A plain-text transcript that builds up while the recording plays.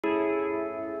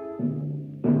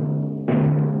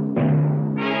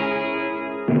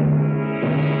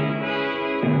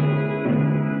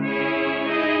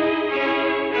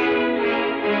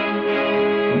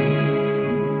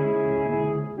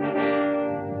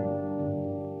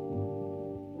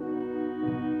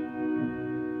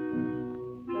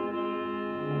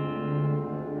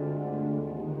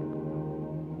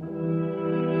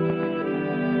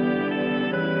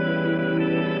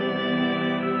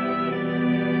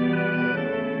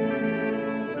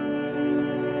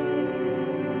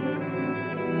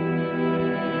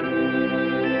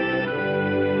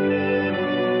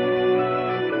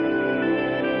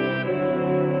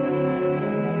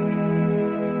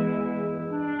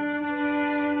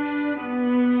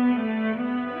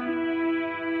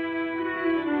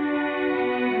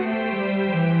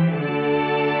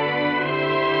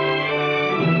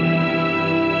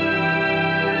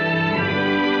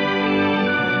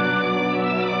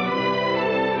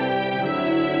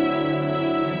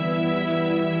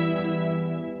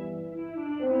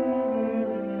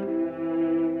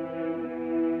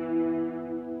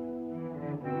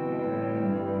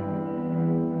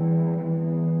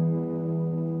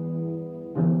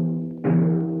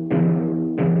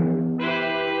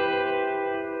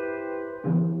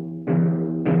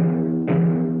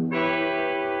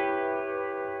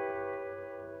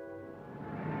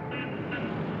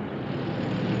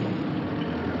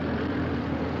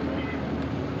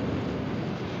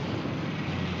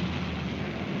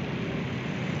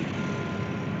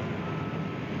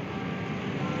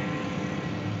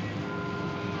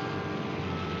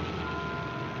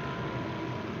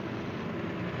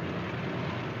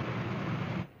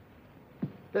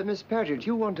But, Miss Paget,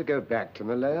 you want to go back to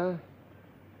Malaya?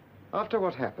 After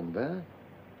what happened there?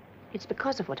 It's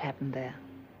because of what happened there.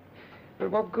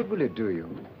 But what good will it do you?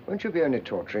 Won't you be only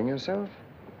torturing yourself?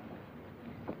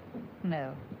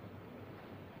 No.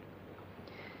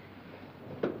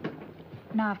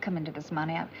 Now I've come into this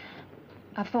money,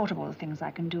 I've thought of all the things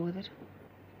I can do with it.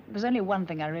 There's only one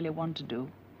thing I really want to do,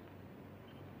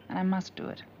 and I must do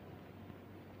it.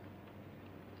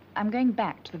 I'm going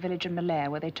back to the village in Malaya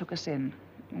where they took us in,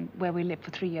 where we lived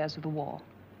for 3 years of the war.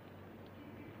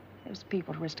 Those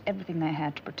people risked everything they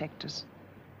had to protect us.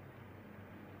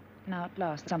 Now, at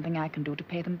last, something I can do to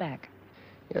pay them back.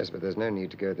 Yes, but there's no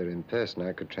need to go there in person.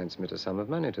 I could transmit a sum of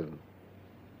money to them.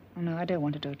 Oh, no, I don't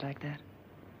want to do it like that.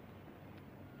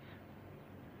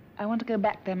 I want to go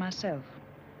back there myself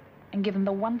and give them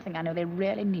the one thing I know they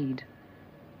really need.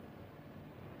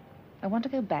 I want to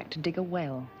go back to dig a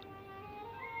well.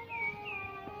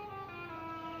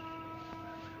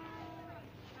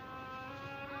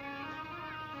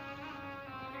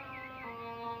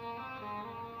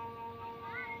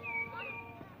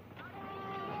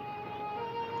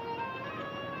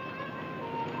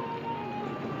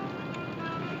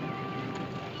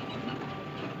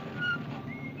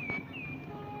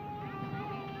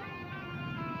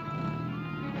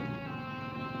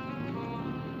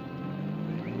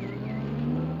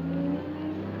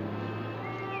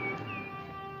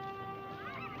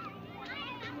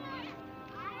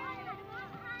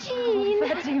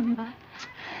 Fatima.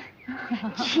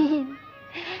 Jean,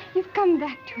 you've come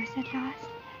back to us at last.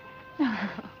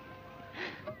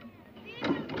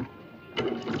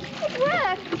 It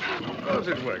worked. Of course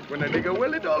it works. When I dig a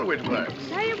well, it always works.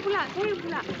 Saya pula, saya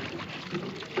pula.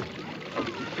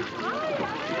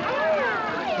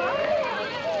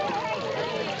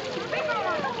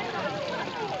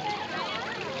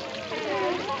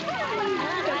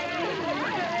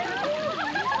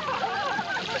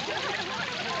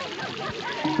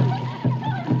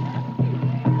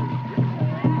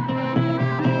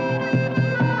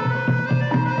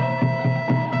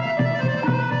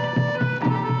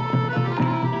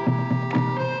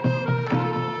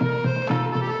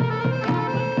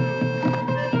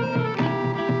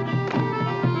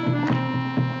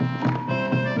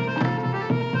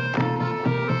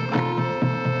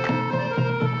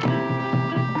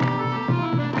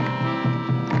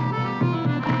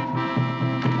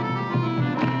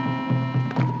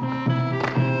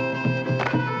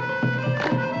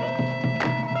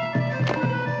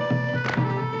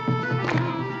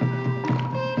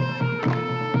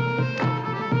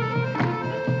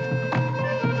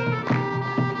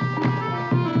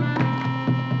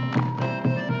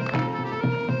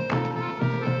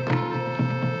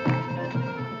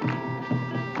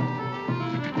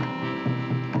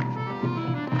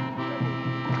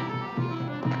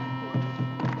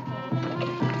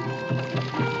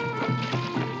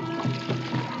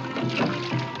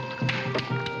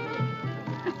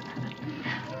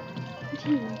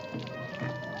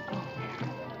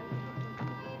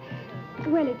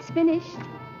 Well, it's finished.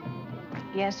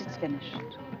 Yes, it's finished.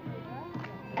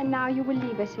 And now you will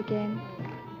leave us again.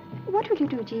 What will you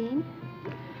do, Jean?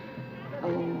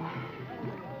 Oh,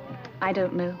 I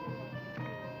don't know.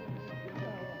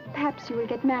 Perhaps you will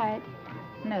get married.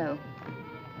 No.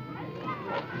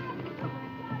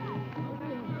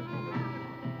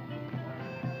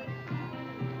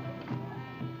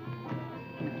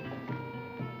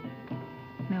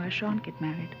 No, I shan't get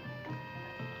married.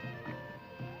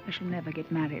 I shall never get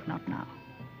married, not now.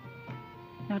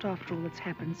 Not after all that's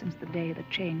happened since the day that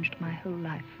changed my whole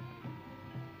life.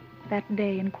 That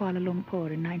day in Kuala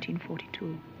Lumpur in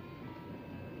 1942.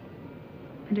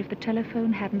 And if the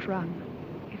telephone hadn't rung,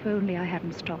 if only I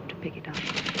hadn't stopped to pick it up.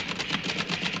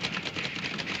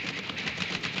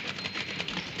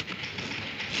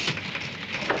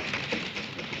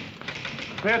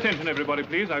 Pay attention, everybody,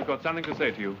 please. I've got something to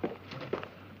say to you.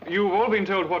 You've all been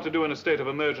told what to do in a state of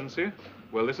emergency.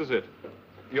 Well, this is it.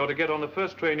 You're to get on the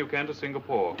first train you can to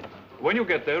Singapore. When you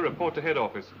get there, report to head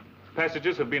office.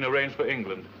 Passages have been arranged for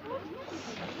England.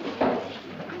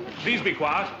 Please be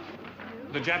quiet.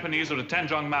 The Japanese are at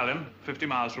Tanjong Malim, 50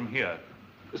 miles from here.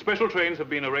 The special trains have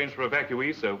been arranged for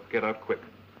evacuees, so get out quick.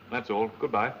 That's all.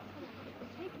 Goodbye.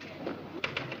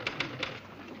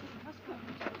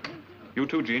 You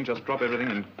too, Jean. Just drop everything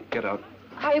and get out.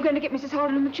 How are you going to get Mrs.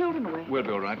 Holden and the children away? We'll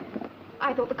be all right.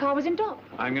 I thought the car was in dock.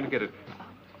 I'm going to get it.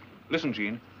 Listen,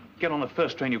 Jean. Get on the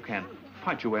first train you can.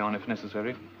 Fight your way on if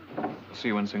necessary. See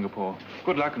you in Singapore.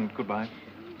 Good luck and goodbye.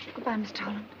 Goodbye, Mr.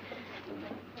 Holland.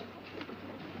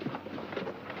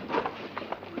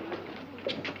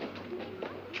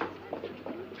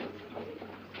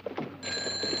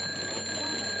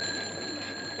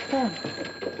 phone.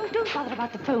 Oh, don't bother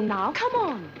about the phone now. Come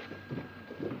on.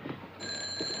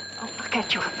 Oh, I'll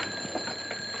catch you up.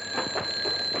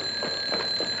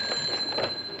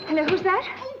 Hello, who's that?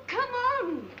 Oh, come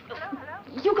on.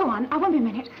 You go on. I won't be a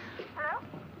minute. Hello?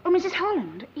 Oh, Mrs.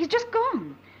 Holland. He's just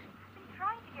gone. I've been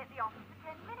trying to get the office for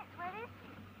 10 minutes. Where is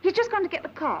he? He's just gone to get the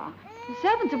car. The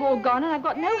servants have all gone and I've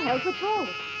got no help at all.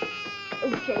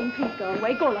 Oh, Jane, please go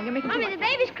away. Go along, you're making too Mummy, much. the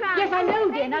baby's crying. Yes, I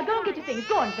know, dear. Now go and get your things.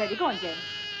 Go on, Freddie. Go on, Jane.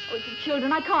 Oh, it's the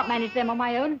children. I can't manage them on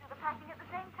my own. They were packing at the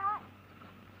same time.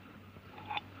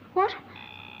 What?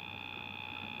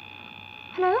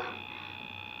 Hello?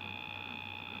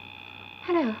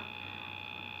 Hello?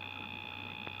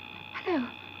 Hello?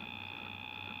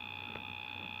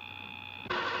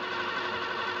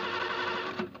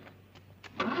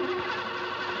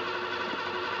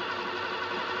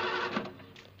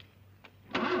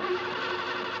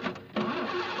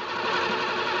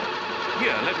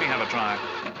 Here, let me have a try.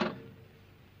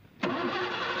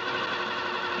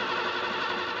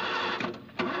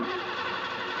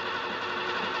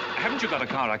 Haven't you got a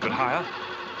car I could hire?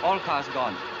 All cars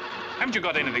gone. Haven't you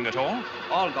got anything at all?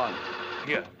 All gone.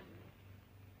 Here.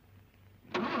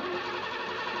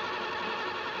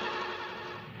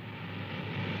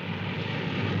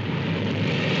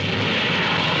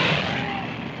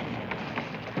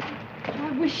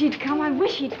 I wish he'd come. I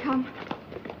wish he'd come.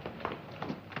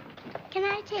 Can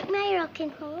I take my rocking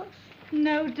horse?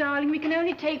 No, darling. We can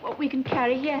only take what we can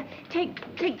carry. Here, take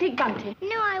Bunty.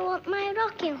 No, I want my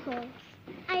rocking horse.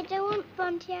 I don't want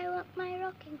Bunty, I want my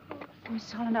rocking horse.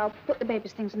 Miss Holland, I'll put the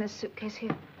baby's things in this suitcase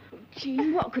here.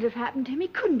 Jean, what could have happened to him? He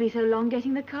couldn't be so long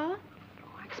getting the car.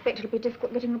 Oh, I expect it'll be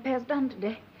difficult getting repairs done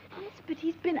today. Yes, but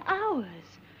he's been hours.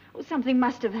 Oh, something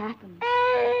must have happened.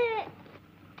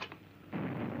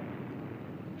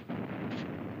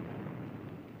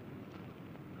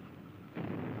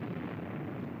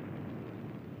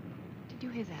 Did you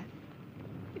hear that?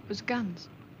 It was guns.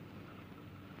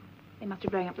 They must be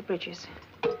blowing up the bridges.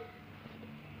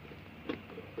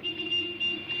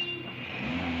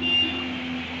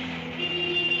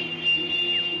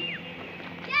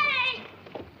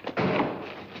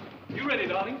 You ready,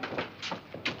 darling?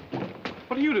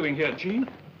 What are you doing here, Jean?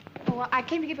 Oh, well, I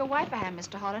came to give your wife a hand,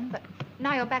 Mr. Holland, but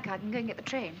now you're back, I can go and get the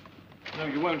train. No,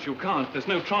 you won't. You can't. There's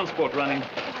no transport running.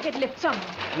 I'll get a lift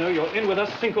somewhere. No, you're in with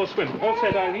us, sink or swim. All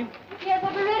set, Eileen? Yes,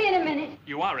 I'll be ready in a minute.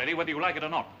 You are ready, whether you like it or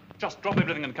not. Just drop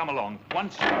everything and come along.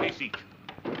 One suitcase each.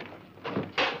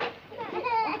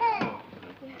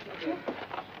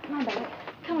 Come on, Bella.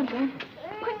 Come on, Jane.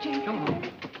 Quick, Jane. Come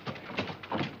on.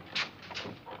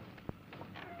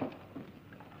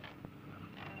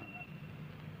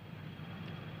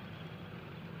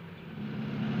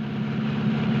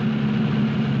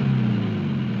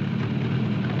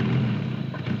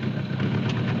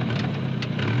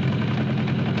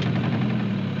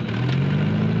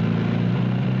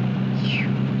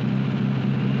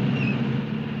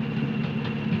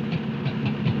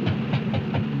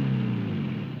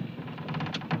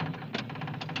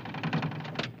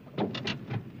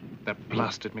 That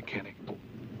blasted mechanic.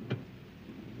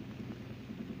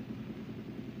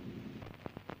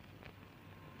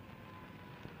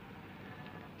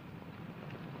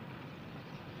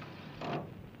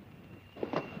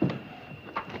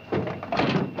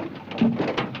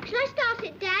 Shall I start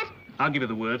it, Dad? I'll give you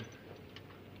the word.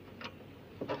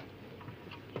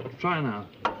 Try now.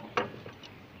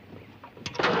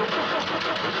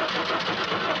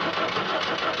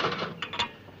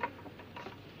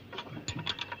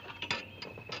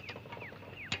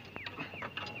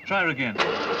 Try her again.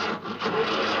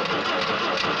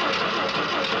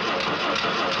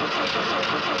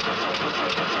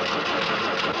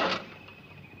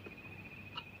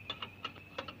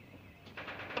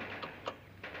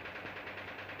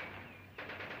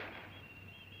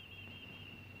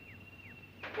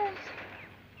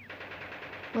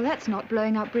 Well, that's not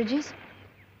blowing up bridges.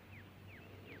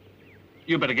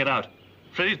 You better get out.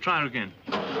 Freddie, try her again.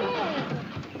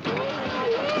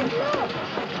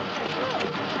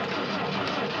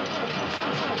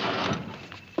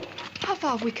 How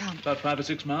far have we come? About 5 or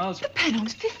 6 miles. The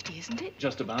panel's 50, isn't it?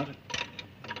 Just about.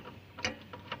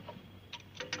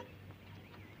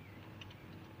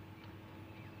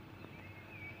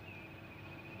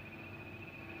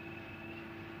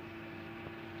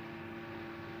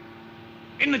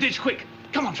 In the ditch, quick.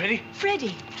 Come on, Freddie.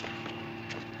 Freddie.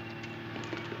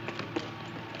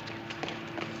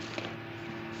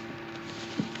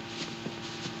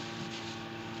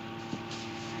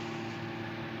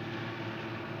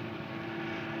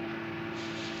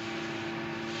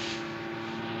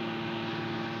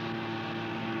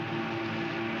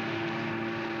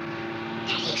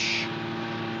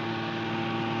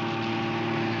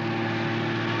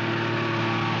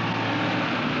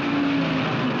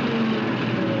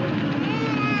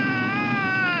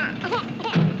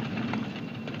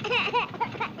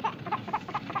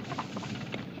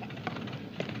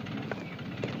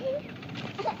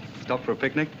 Stop for a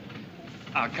picnic?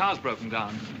 Our car's broken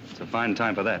down. It's a fine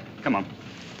time for that. Come on.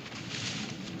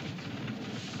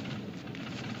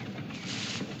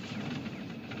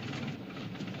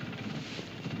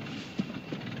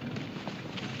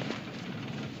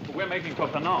 We're making for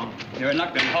Penang. You're in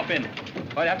luck, then. Hop in.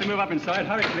 Well, you have to move up inside.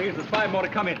 Hurry, please. There's 5 more to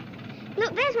come in.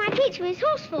 Look, there's my teacher with his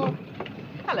horse for.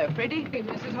 Hello, Freddie.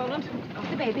 Mrs. Holland.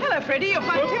 The baby. Hello, Freddie. You'll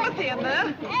find Timothy in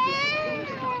there.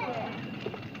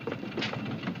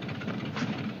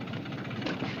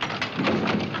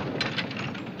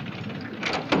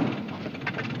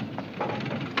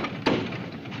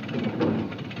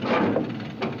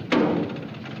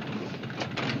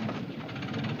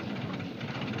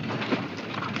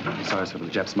 Sorry, sir, but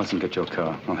the Japs mustn't get your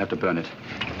car. I'll have to burn it.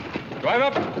 Drive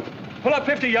up! Pull up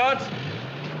 50 yards!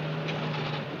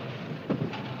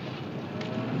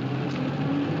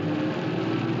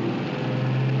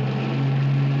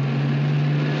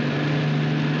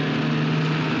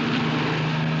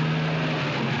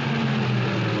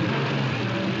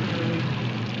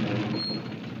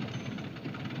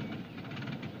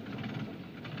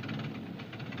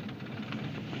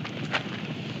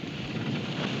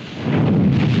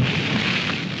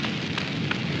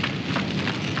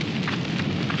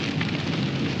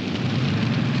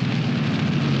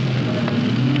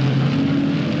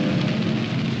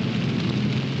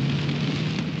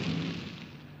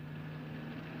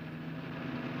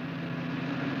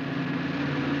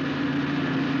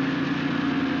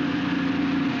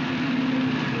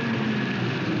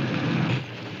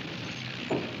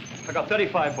 I got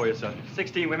 35 for you, sir.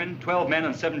 16 women, 12 men,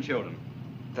 and 7 children.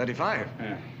 35?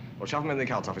 Yeah. Well, shove them in the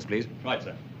accounts office, please. Right,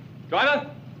 sir. Driver,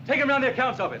 take them round the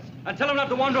accounts office and tell them not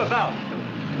to wander about.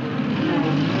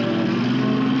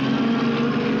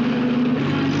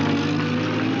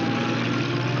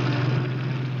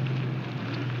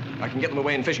 I can get them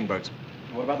away in fishing boats.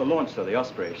 What about the launch, sir? The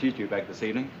Osprey. She's due back this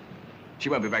evening. She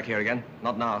won't be back here again.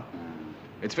 Not now.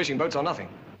 It's fishing boats or nothing.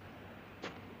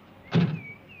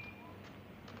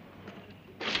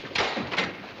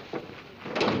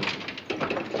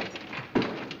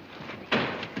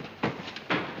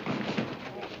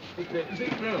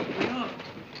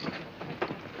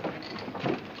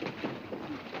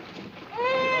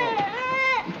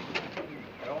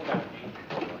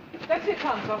 That's the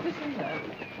accounts office in there.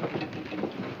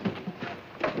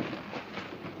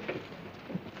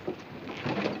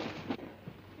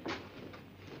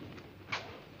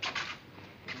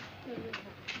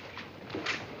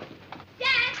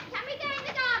 Dad, can we go in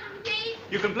the garden, please?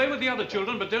 You can play with the other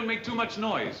children, but don't make too much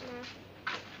noise.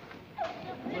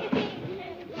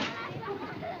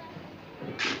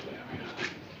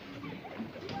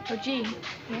 Oh, Jean.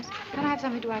 Yes? Can I have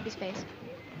something to wipe his face?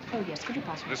 Oh, yes. Could you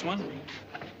pass me? This one?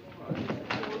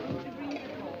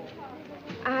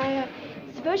 I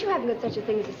suppose you haven't got such a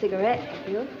thing as a cigarette, have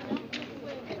you?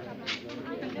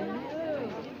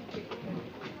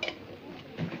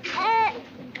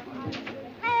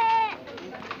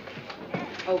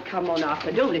 Oh, come on,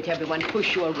 Arthur. Don't let everyone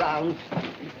push you around.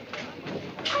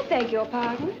 I beg your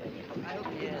pardon.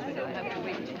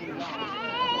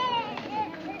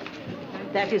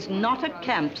 That is not a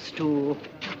camp stool.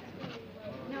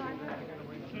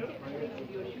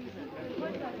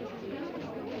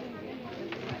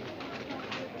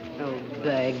 Oh,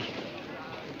 bag.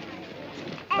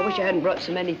 I wish I hadn't brought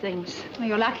so many things. Well,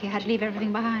 you're lucky. I had to leave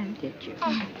everything behind. Did you?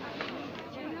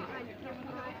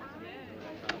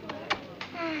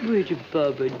 Where's a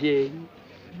Baba Dane?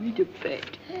 Where's a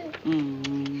pet?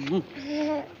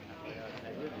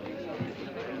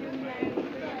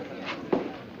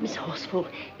 Miss Horsfall,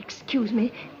 excuse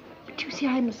me, but you see,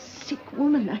 I'm a sick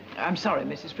woman. I'm sorry,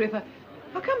 Mrs. Frith.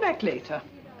 I'll come back later.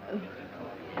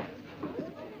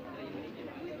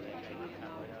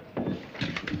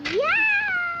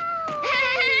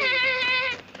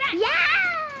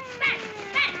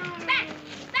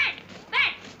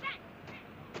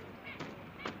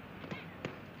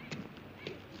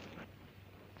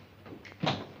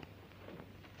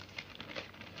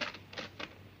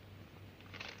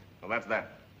 Well, that's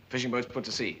that. Fishing boats put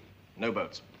to sea. No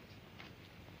boats.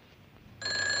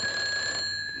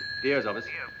 DO's office.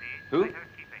 Who?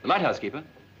 The lighthouse keeper?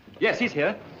 Yes, he's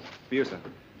here. For you, sir.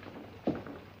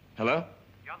 Hello?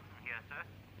 Johnson here, sir.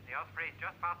 The Osprey's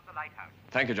just past the lighthouse.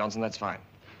 Thank you, Johnson. That's fine.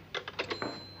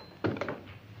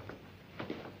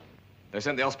 They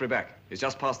sent the Osprey back. He's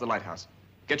just past the lighthouse.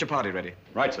 Get your party ready.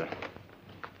 Right, sir.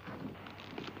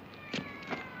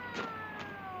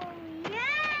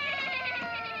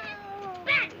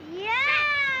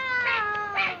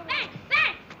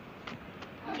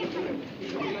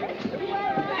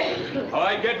 All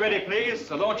right, get ready, please.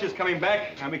 The launch is coming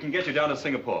back, and we can get you down to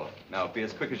Singapore. Now, be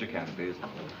as quick as you can, please.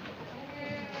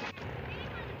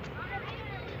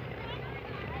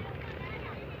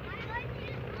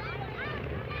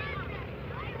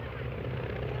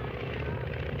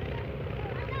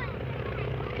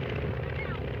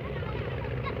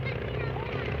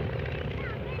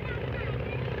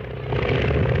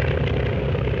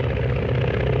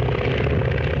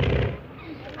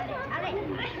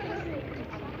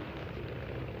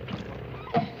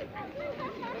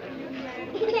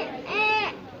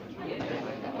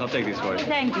 I'll take these for you.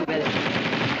 Thank you, Billy.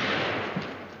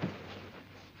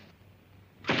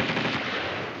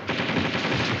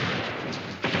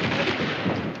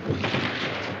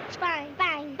 Bang,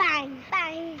 bang, bang,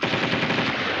 bang.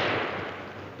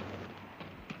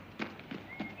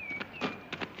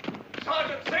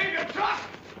 Sergeant, save your truck!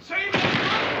 Save your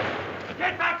truck!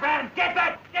 Get back, man! Get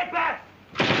back! Get back!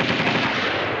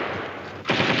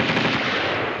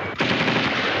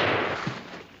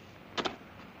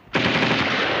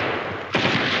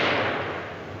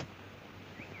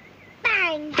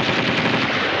 Bang!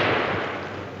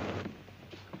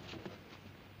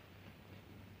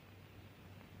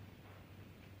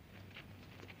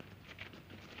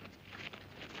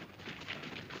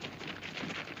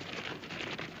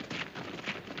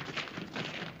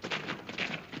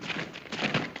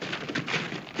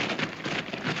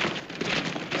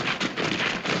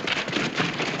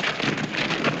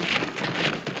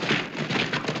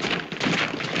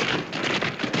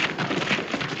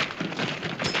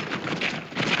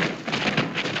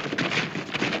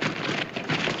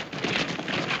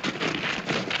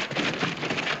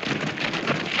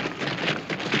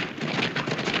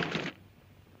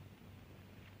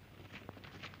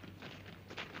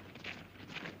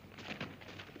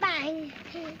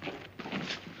 Bang!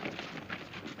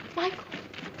 Michael!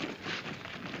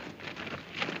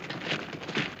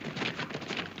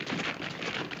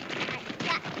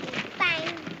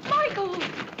 Bang! Michael!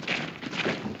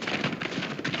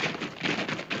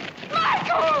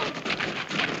 Michael!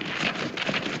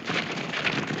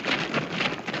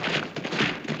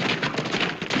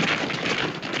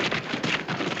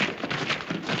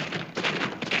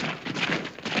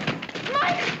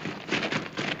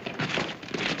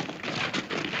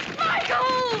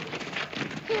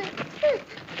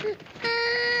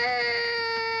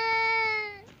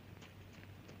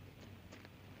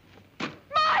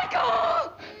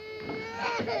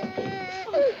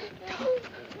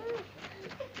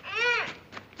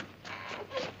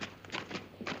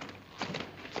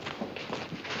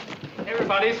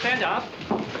 Everybody stand up.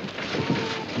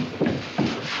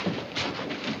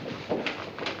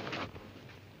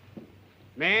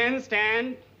 Men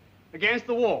stand against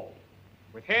the wall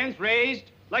with hands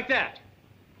raised like that.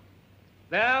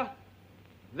 There,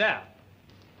 there.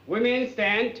 Women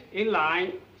stand in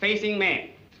line facing men.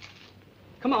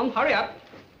 Come on, hurry up.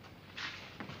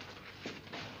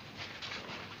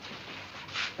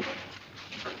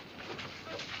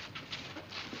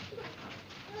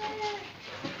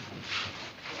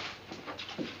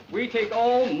 We take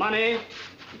all money,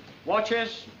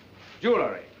 watches,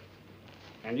 jewelry,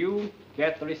 and you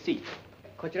get the receipt.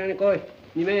 こちらに来い。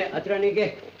2名あちらに行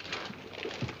け。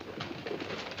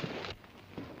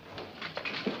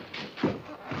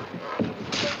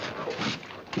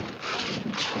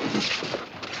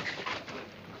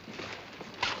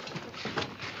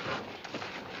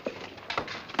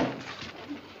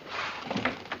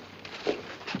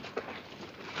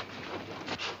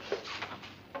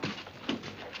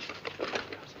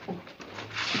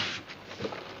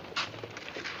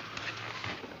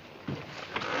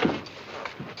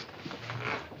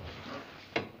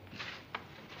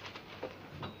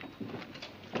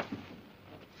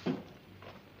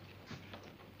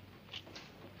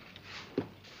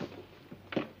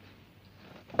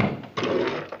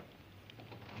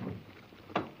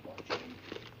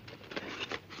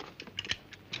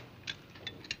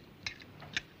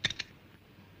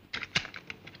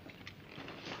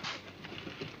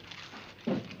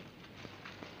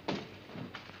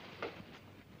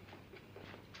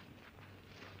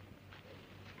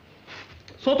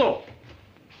外。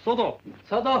外。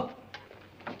外。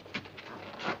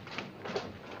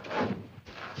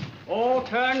All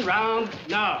turn round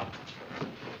now.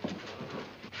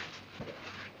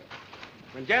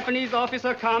 When Japanese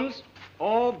officer comes,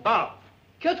 all bow.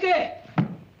 気をつけ。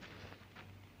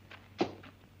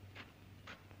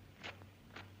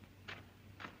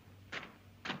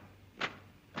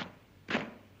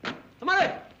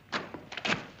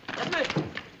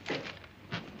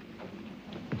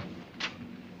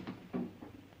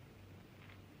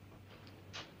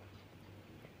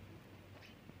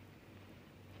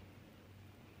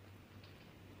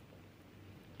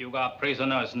You are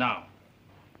prisoners now.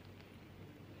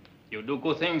 You do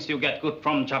good things, you get good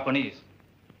from Japanese.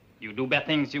 You do bad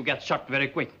things, you get shot very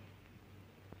quick.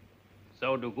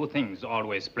 So do good things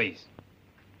always, please.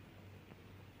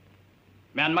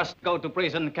 Men must go to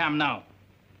prison camp now.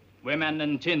 Women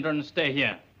and children stay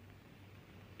here.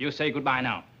 You say goodbye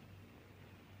now.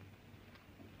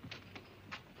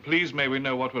 Please, may we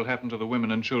know what will happen to the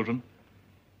women and children?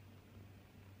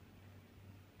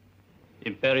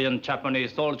 Imperial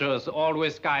Japanese soldiers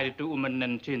always guide to women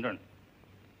and children.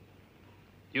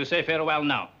 You say farewell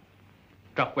now.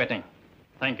 Truck waiting.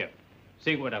 Thank you.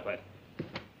 See you later.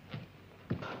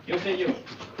 You say you.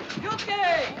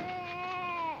 Yusuke!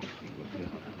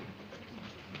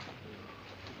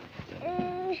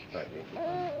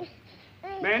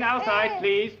 Men outside,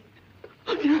 please.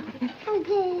 Okay.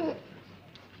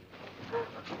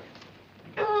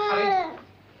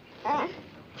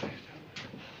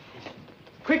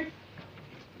 Quick!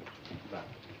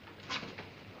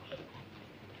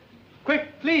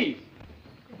 Quick, please!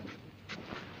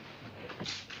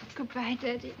 Goodbye,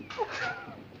 Daddy.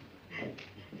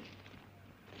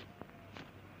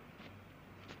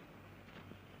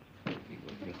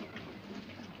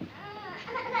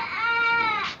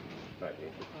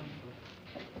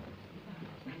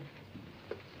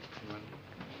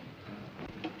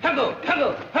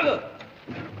 Huggle!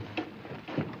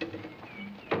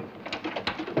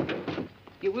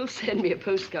 You will send me a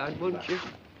postcard, won't you?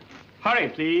 Hurry,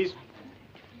 please.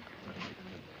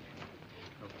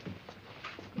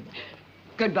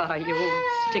 Goodbye, you old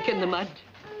stick in the mud.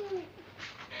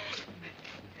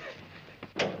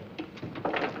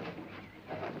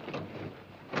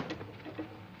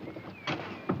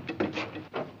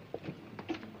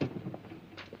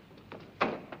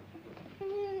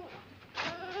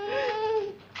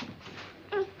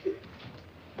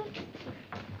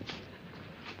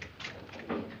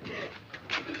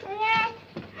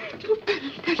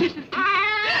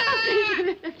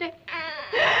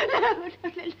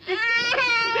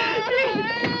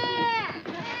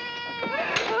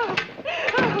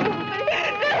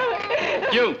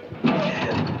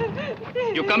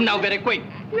 You come now very quick.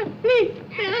 No, please.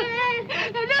 No,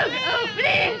 don't go,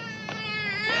 please.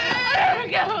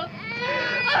 Don't go.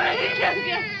 Oh, don't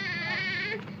go.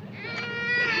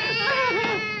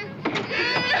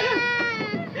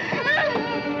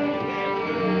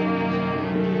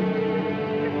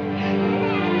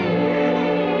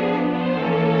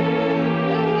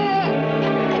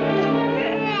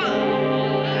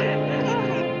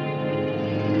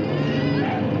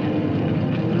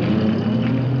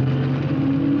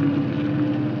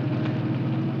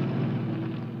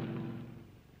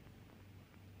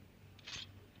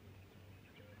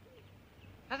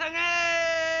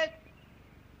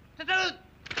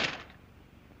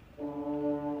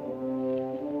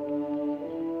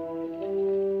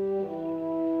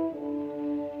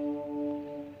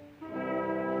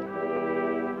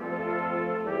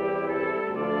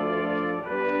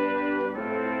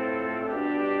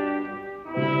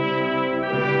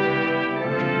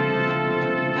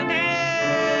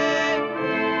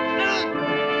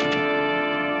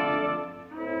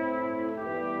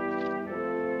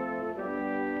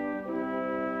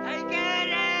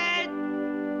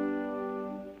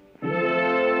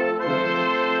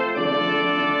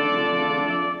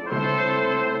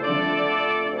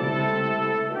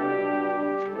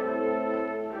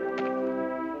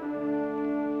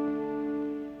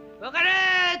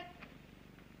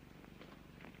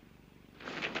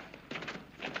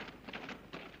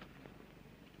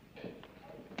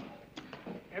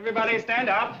 Everybody stand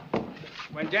up.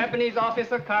 When Japanese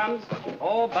officer comes,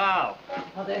 all bow.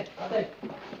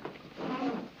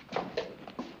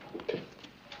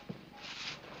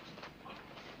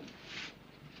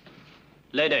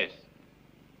 Ladies,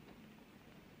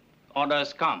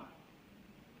 orders come.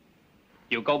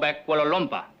 You go back Kuala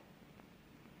Lumpur.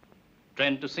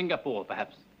 Train to Singapore,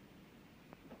 perhaps.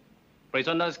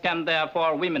 Prisoners camp there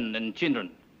for women and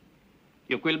children.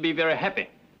 You will be very happy.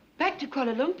 Back to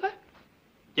Kuala Lumpur?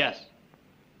 Yes.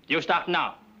 You start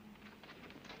now.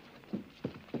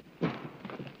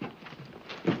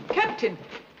 Captain!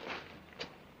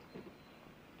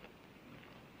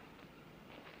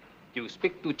 You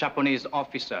speak to Japanese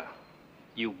officer.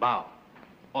 You bow.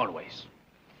 Always.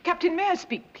 Captain, may I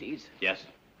speak, please? Yes.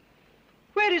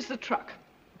 Where is the truck?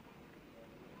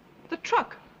 The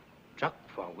truck? Truck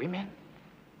for women?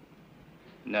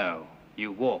 No,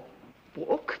 you walk.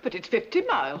 Walk? But it's 50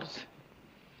 miles.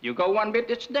 You go one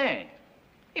bit each day.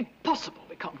 Impossible.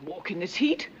 We can't walk in this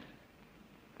heat.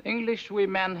 English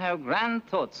women have grand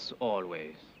thoughts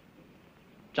always.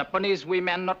 Japanese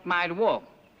women not mind walk.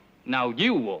 Now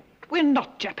you walk. We're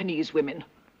not Japanese women.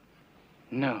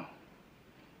 No.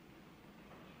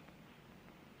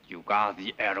 You got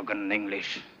the arrogant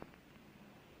English.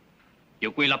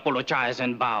 You will apologize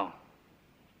and bow.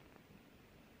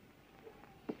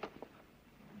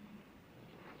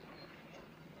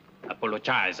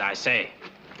 Apologize, I say.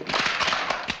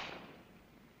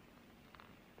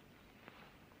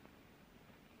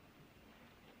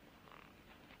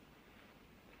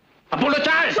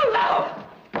 Apologize! No!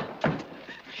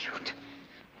 Shoot.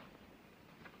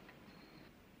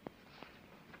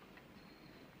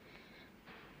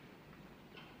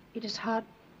 It is hard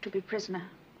to be prisoner.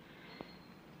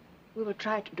 We will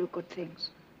try to do good things.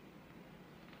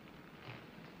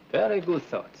 Very good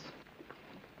thoughts.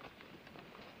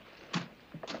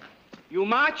 You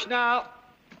march now.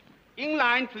 In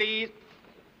line, please.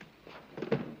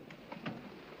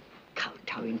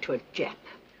 Kowtowing to a Jap.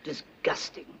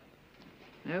 Disgusting.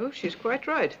 No, she's quite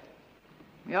right.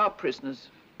 We are prisoners.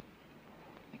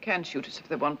 They can shoot us if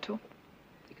they want to.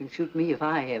 You can shoot me if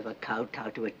I ever kowtow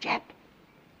to a Jap.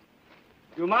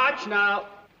 You march now.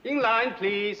 In line,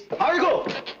 please. How you go?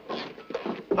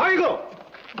 How you go?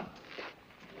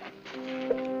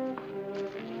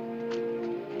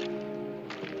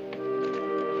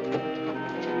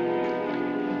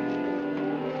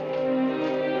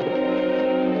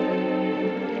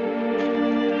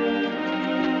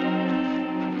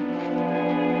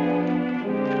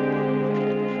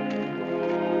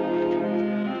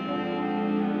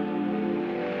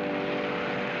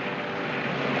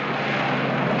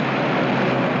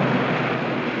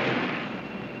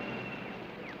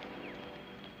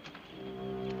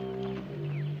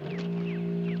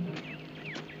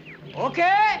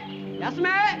 Okay.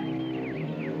 Yasume.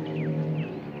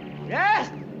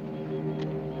 Yes.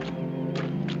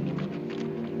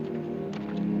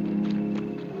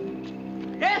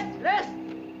 Yes, yes.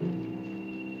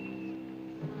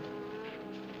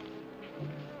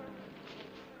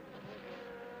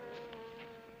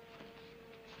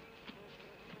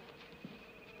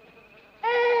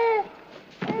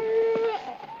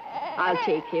 I'll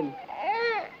take him.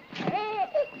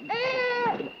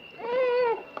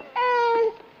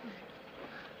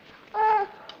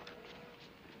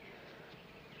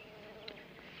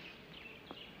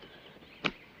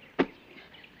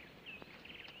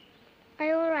 Are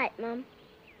you all right, Mum?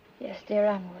 Yes, dear,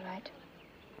 I'm all right.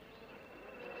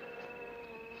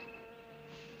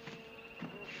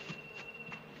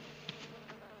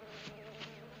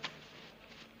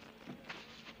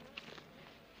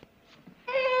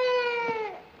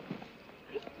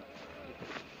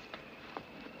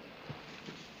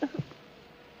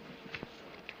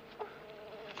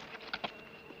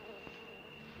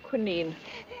 Quinine.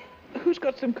 Who's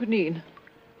got some quinine?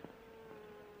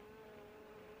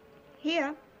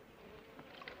 Here.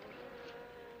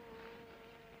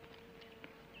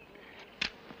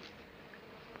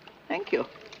 Thank you.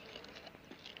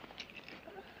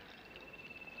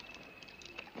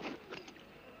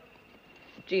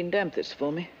 Jean, damp this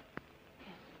for me.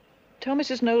 Tell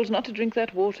Mrs. Knowles not to drink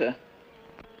that water.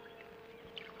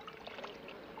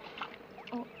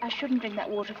 Oh, I shouldn't drink that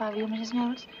water if I were you, Mrs.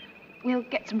 Knowles. We'll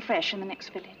get some fresh in the next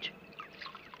village.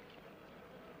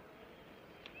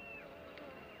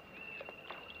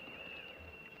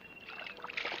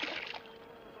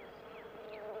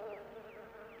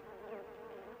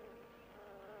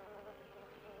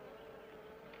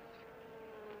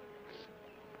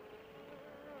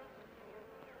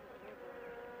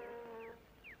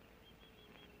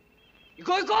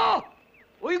 이거 이거!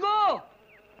 이거!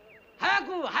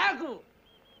 하야구 하야구!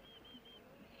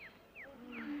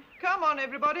 Come on,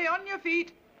 everybody, on your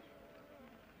feet.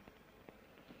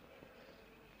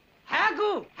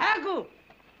 하야구 하야구!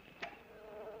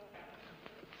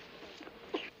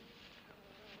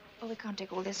 Oh, we can't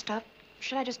take all this stuff.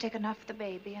 Should I just take enough for the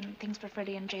baby and things for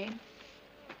Freddie and Jane?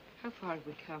 How far have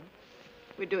we come?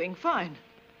 We're doing fine.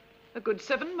 A good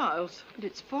 7 miles. But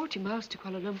it's 40 miles to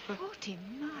Kuala Lumpur. 40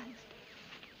 miles.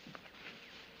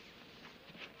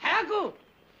 하야구!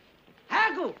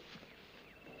 하야구!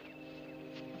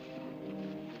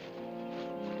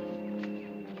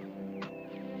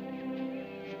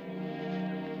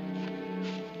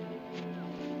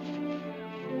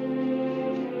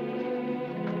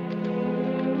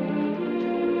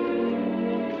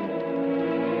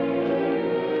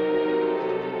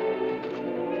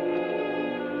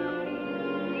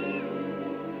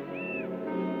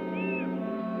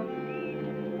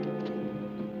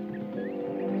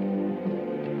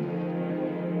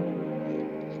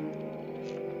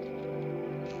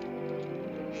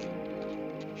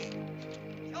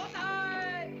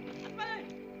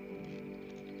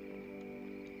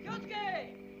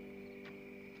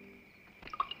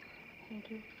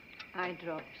 Eye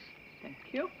drops. Thank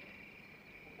you.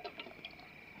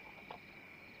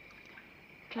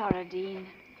 Chloridine.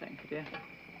 Thank you, dear.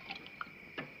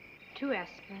 2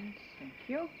 aspirins. Thank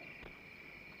you.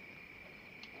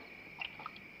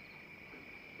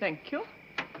 Thank you.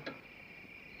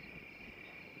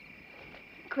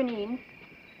 Quinine.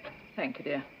 Thank you,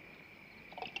 dear.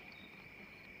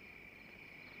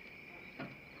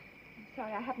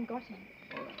 Sorry, I haven't got any.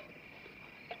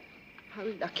 How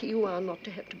lucky you are not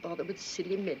to have to bother with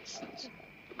silly medicines.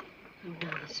 Oh,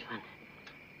 now this one.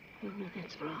 Oh, no,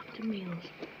 that's for after meals.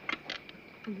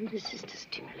 Oh, no, this is to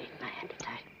stimulate my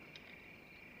appetite.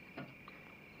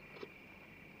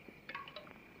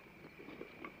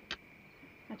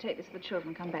 I'll take this to the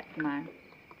children, come back tomorrow.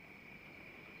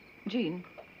 Jean,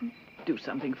 do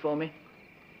something for me.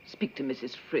 Speak to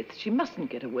Mrs. Frith. She mustn't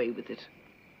get away with it.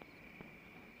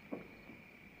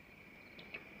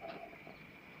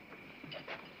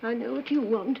 I know what you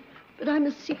want, but I'm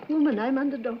a sick woman. I'm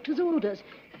under doctor's orders.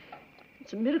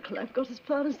 It's a miracle I've got as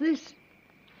far as this.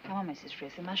 Come on, Mrs.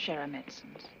 Frith, we must share our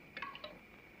medicines.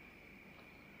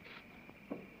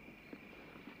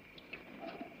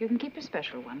 You can keep your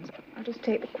special ones. I'll just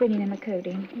take the quinine and the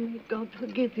codeine. May God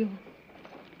forgive you.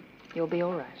 You'll be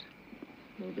all right.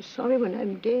 You'll be sorry when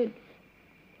I'm dead.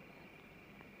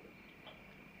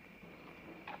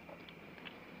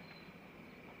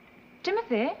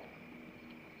 Timothy?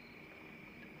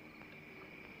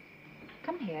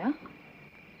 Come here.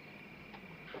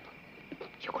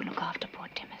 You can look after poor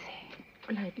Timothy.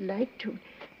 Well, I'd like to.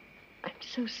 I'm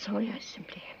so sorry I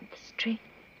simply haven't the strength.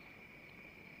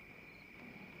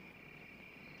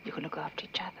 You can look after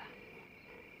each other.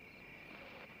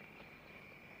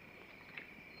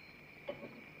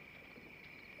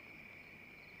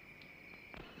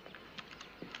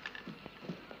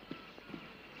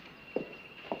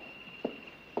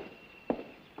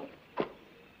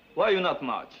 Why you not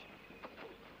march?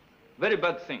 Very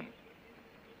bad thing.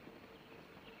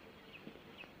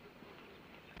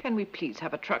 Can we please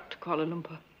have a truck to Kuala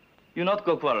Lumpur? You not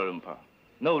go Kuala Lumpur.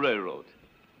 No railroad.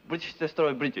 British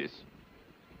destroy bridges.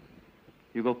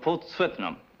 You go Port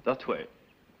Vietnam, that way.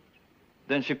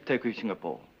 Then ship take you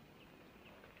Singapore.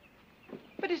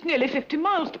 But it's nearly 50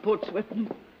 miles to Port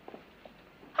Vietnam.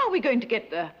 How are we going to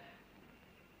get there?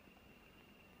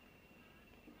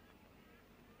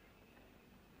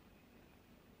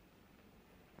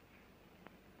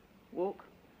 Walk?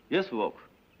 Yes, walk.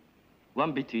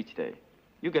 1 bit each day.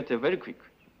 You get there very quick.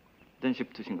 Then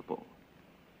ship to Singapore.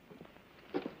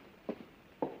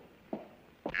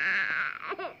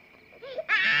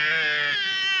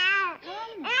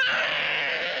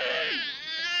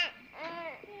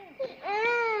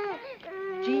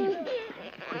 Jean.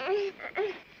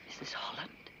 Is this Holland?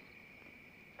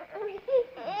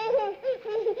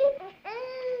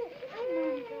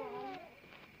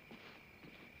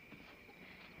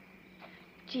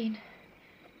 Jean.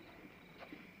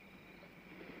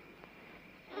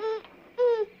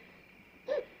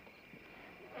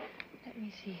 Let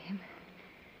me see him.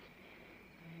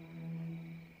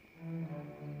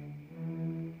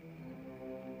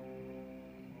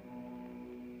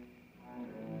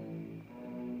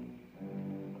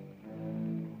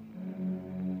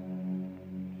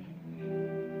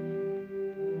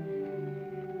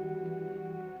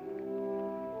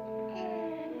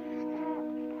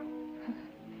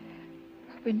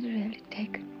 I've been really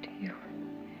taken to you.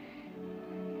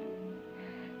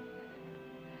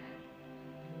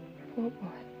 Poor boy.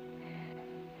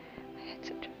 I had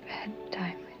such a bad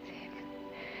time with him.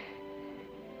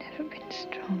 Never been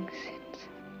strong since.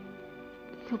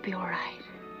 You'll be all right.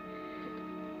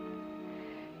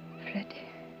 Freddie.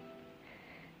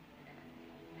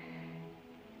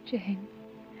 Jane.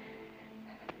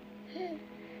 They're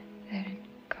in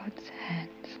God's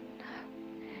hands now.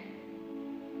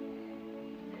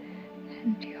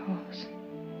 And yours.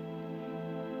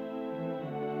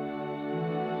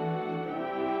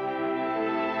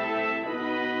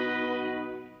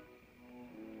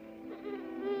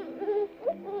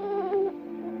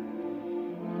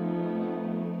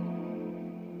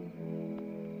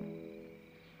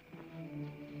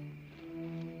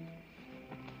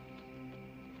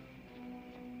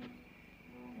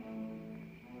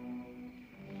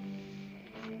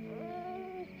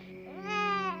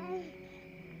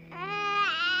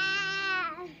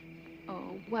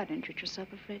 Why don't you eat your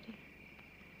supper, Freddie?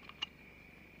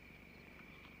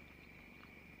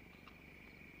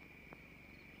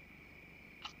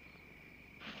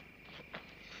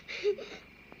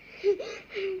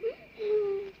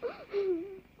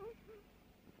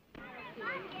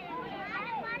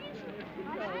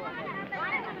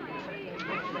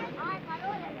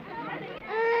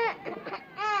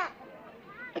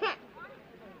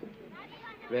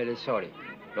 Really sorry.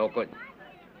 No good.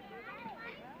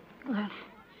 Well,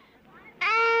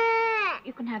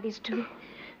 you can have these too.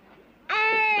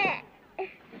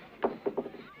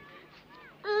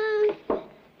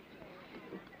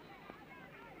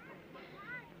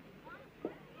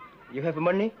 You have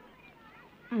money?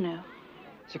 No.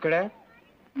 Cigarette?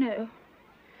 No.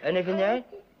 Anything else?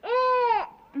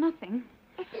 Nothing.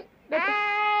 But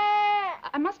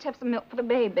I must have some milk for the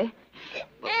baby.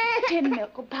 Tin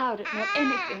milk or powdered milk,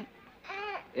 anything.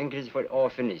 English for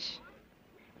orphanage.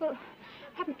 Well,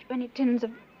 haven't you any tins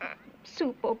of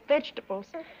soup or vegetables?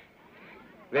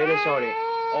 Very sorry.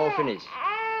 Orphanage.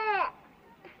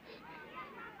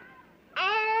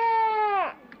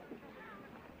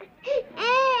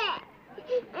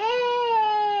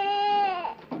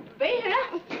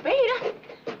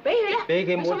 Bé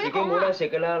kia mua chỉ mua ra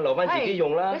xịt là lẩu văn chỉ kia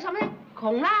dùng là.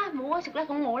 Khùng lá, mua xịt lá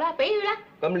khùng ngộ lá, bí lá.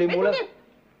 Cầm ly mua lá.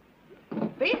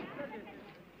 Bí.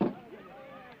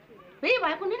 Bí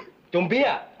vậy con nít. Trùng bí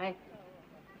à?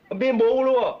 Bí mua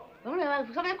luôn à? Đúng rồi,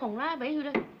 sao mấy khùng lá bí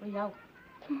đây. Bây giờ.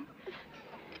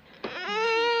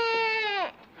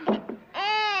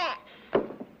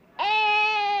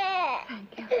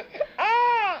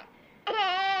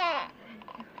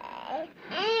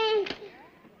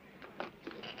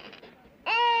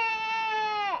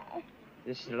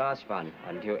 This is the last one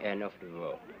until end of the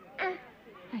world.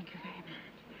 Thank you very much.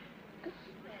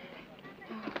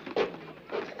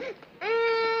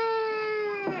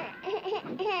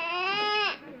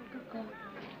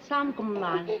 Sam cùng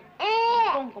lại.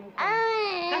 Con cùng.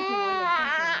 Các chị ngồi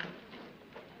lại.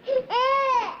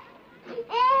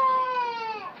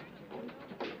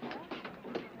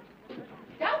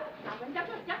 Cháu, nào bên cháu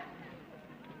cháu.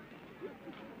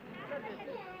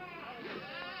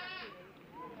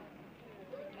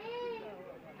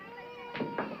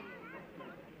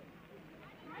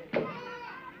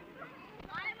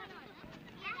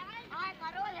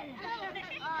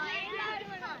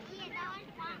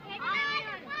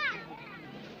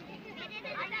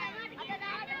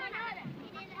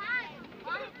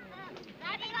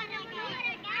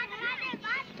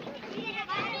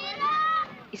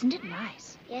 Isn't it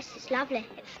nice? Yes, it's lovely.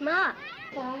 It's smart.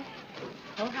 Bye.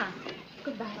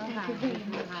 Goodbye.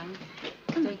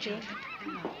 Don't you?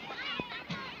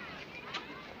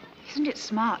 Isn't it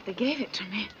smart? They gave it to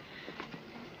me.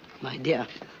 My dear,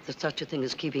 there's such a thing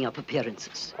as keeping up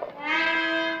appearances.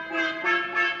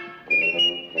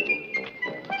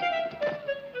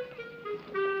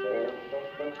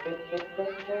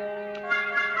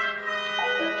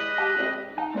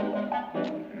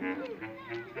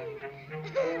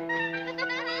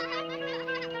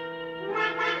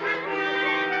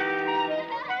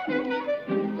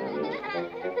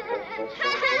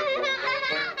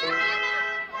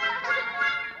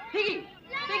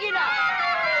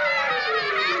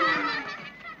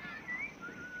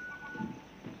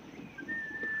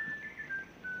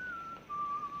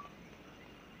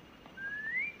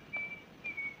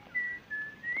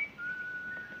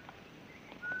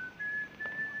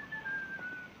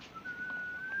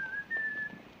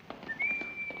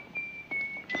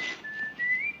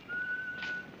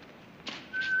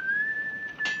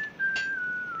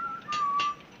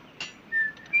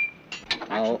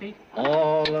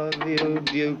 All of you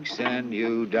dukes and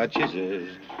you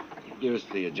duchesses. Give us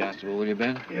the adjustable, will you,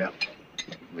 Ben? Yeah.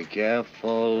 Be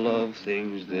careful of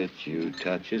things that you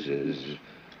touches,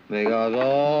 because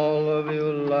all of you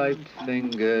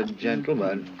light-fingered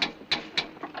gentlemen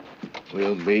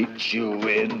will beat you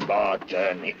in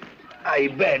botany. Hey,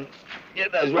 Ben,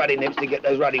 get those ruddy nips to get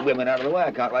those ruddy women out of the way.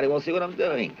 I can't ruddy well see what I'm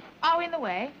doing. Oh, in the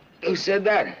way? Who said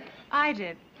that? I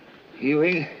did.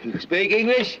 You speak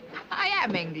English? I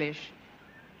am English.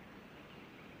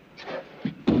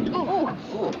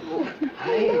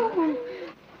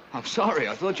 I'm sorry,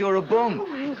 I thought you were a bum.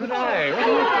 Good day.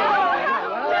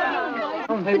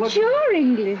 But you're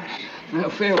English. No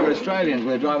fear, we're Australians.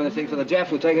 We're driving the thing for the Japs.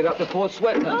 We'll take it up to Port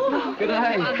Swettenham. Oh. Good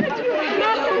day.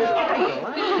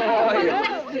 How are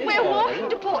you? We're walking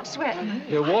to Port Swettenham.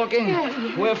 You're walking?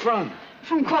 Where from?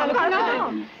 From Kuala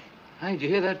Lumpur. Hey, did you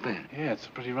hear that, Ben? Yeah, it's a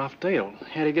pretty rough deal.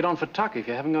 How do you get on for tuck if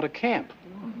you haven't got a camp?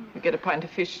 We get a pint of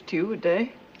fish stew a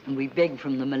day. And we beg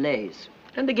from the Malays.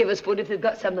 And they give us food if they've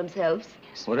got some themselves.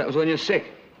 What happens when you're sick?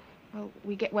 Well,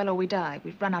 we get well or we die.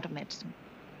 We've run out of medicine.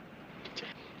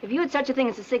 If you had such a thing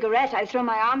as a cigarette, I'd throw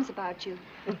my arms about you.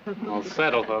 I'll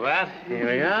settle for that. Here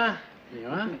we are. Here you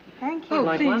are. Thank you.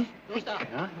 Like one? Please.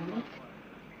 Yeah.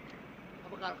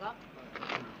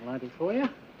 Light it for you.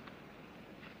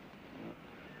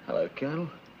 Hello, Colonel.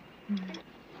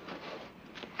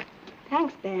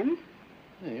 Thanks, Ben.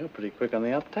 Yeah, you're pretty quick on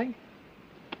the uptake.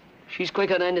 She's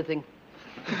quick on anything.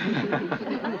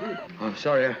 I'm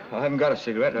sorry, I haven't got a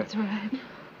cigarette. That's all right.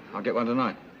 I'll get one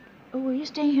tonight. Oh, are you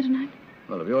staying here tonight?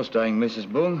 Well, if you're staying,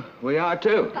 Mrs. Boone, we are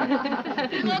too.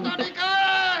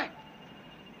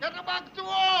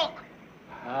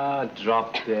 Ah,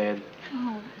 drop dead.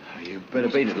 Oh. You better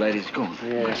beat it, ladies. Go on.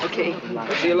 Yeah. Okay.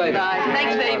 See you later. Bye.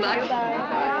 Thanks very much.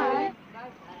 Bye.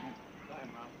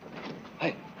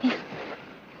 Hey.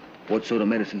 What sort of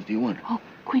medicines do you want? Oh,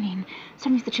 quinine.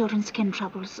 Something for the children's skin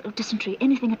troubles, dysentery,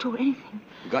 anything at all, anything.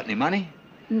 You got any money?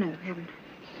 No, haven't.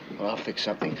 Well, I'll fix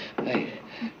something. Hey,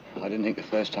 I didn't think the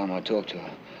first time I talked to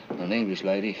her, an English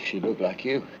lady, she looked like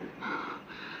you.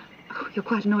 Oh, you're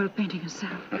quite an oil painting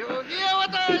yourself. You hear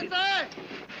what I say?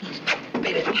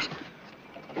 Beat it.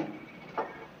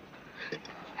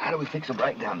 How do we fix a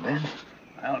breakdown, Ben?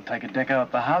 Well, take a deck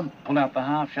out the hub, pull out the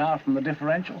half shaft from the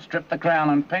differential, strip the crown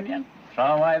and pinion,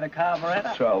 throw away the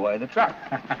carburetor. Throw away the truck.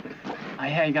 I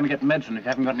hear you're going to get medicine if you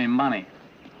haven't got any money.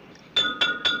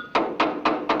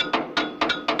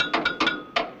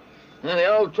 Well,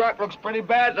 the old truck looks pretty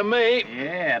bad to me.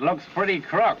 Yeah, it looks pretty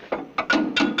crook.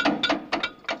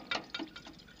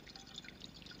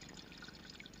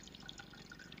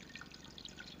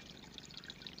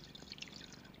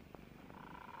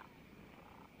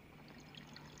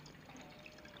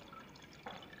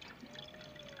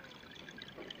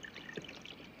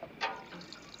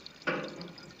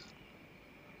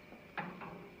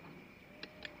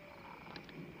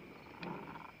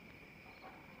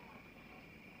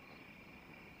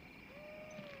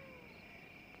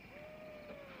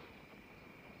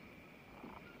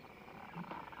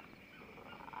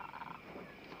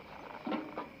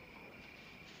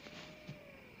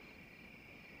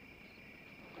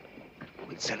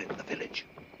 We'll sell it in the village.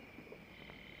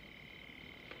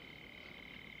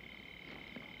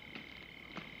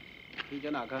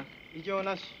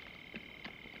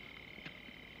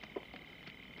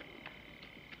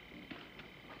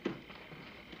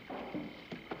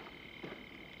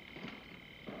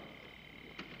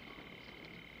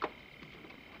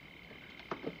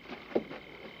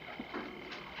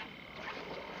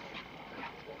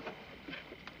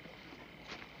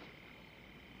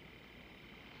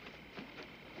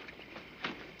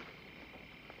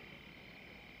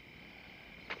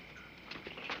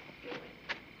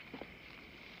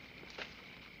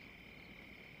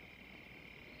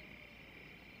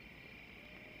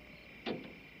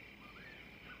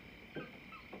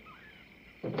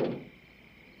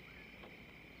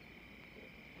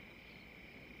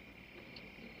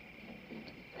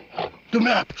 Do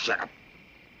not shut up.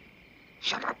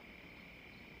 Shut up.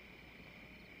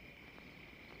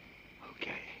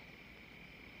 Okay.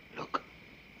 Look,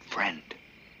 friend,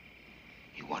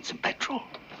 you want some petrol?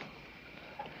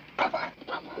 Papa.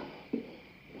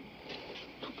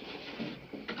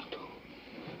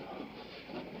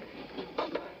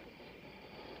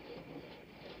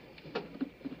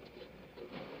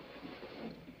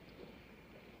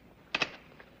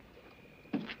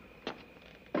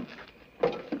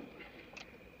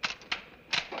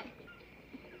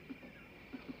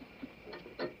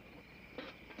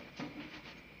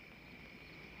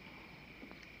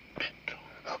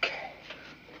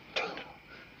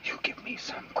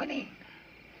 Some quinine.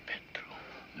 Petrol.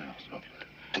 No, stop.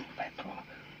 Two petrol.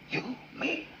 You,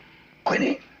 me,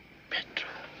 quinine.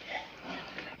 Petrol. Yeah.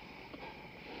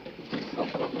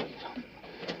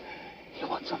 You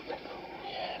want some petrol?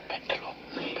 Yeah, petrol.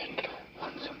 Me, petrol.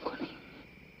 Want some quinine?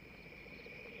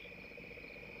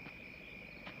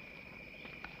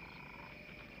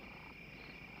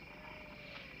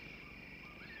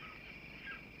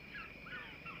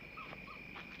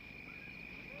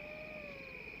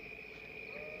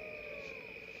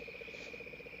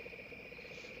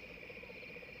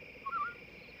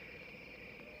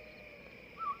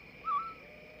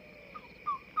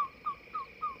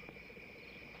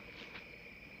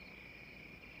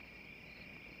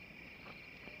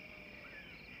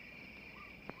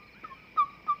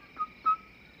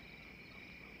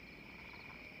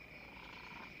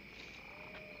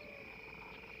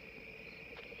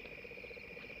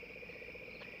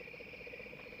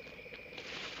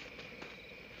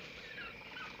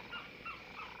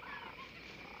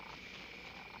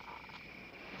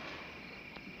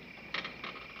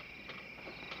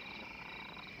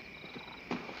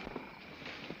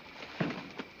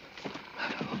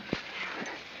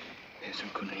 Some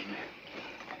quinine.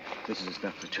 This is the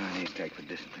stuff the Chinese take for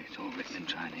dysentery. It's all written in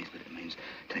Chinese, but it means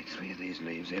take 3 of these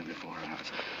leaves every 4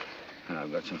 hours. And I've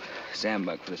got some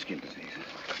sandbug for the skin diseases.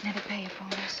 Could never pay you for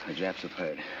this. The Japs have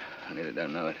heard. I nearly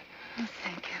don't know it. Oh,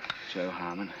 thank you. Joe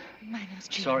Harmon. My name's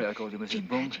Jean. Sorry I called you Mrs. Jean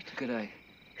Boone. Paget. Good day.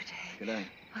 Good day. Good day.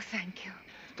 Oh, thank you.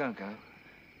 Don't go.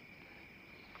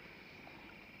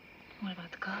 What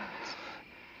about the cards?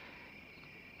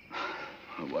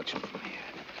 I'll watch them from here.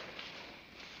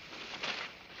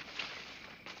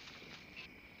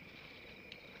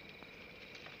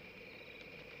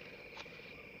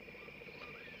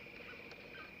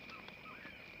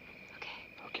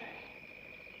 Okay.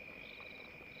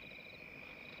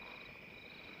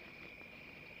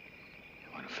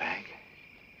 You want a fag?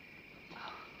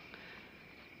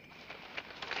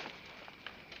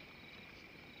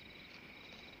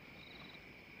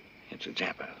 It's a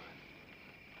Jappo.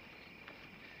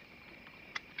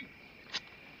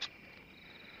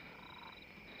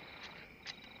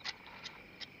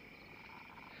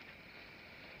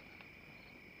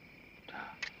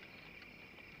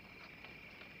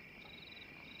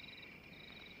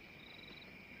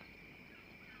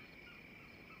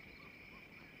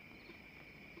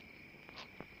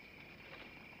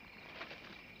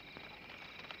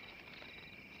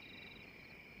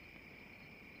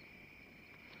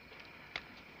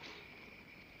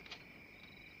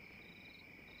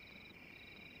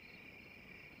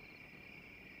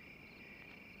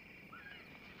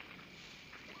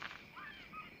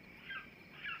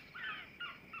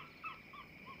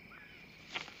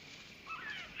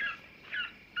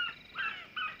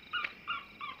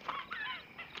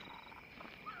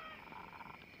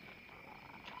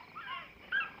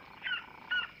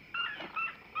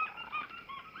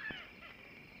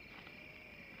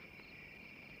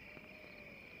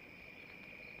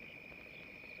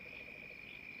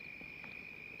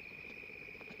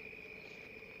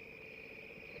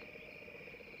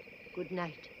 Good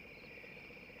night.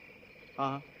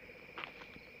 Uh-huh.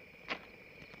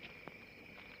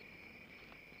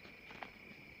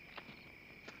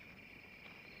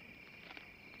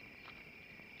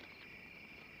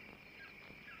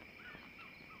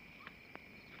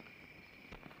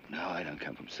 No, I don't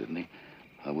come from Sydney.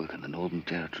 I work in the Northern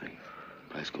Territory,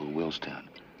 a place called Wellstown,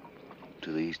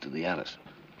 to the east of the Alice.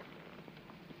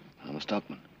 I'm a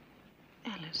stockman.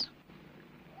 Alice?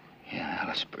 Yeah,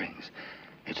 Alice Springs.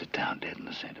 It's a town dead in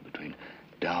the centre between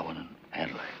Darwin and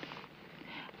Adelaide.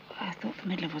 I thought the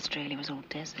middle of Australia was all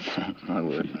desert. My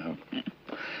word, no.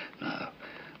 No.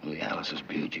 Well, the Alice is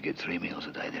beaut. You get 3 meals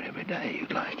a day there every day.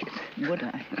 You'd like it. Would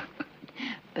I?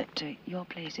 But your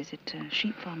place, is it a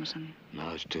sheep farm or something? No,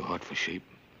 it's too hot for sheep.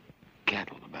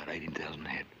 Cattle, about 18,000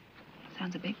 head.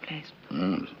 Sounds a big place.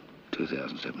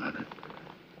 2,700.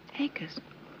 Acres?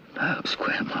 No,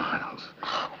 square miles.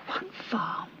 Oh, one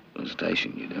farm. A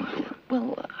station you don't put.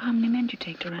 Well, how many men do you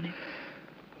take to run it?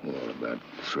 Well, about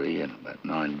 3 and about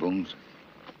 9 bungs.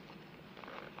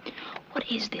 What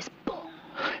is this bung?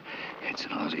 It's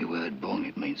an Aussie word, bung.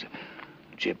 It means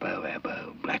jippo,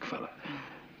 abbo, blackfellow.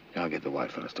 Can't get the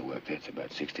white fellas to work there. It's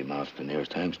about 60 miles to the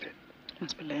nearest homestead.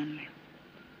 Must be lonely.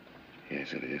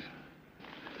 Yes, it is.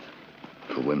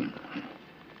 For women.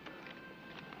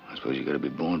 I suppose you've got to be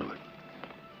born to it.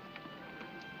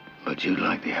 But you'd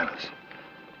like the Alice.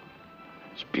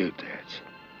 It's beaut there. It's...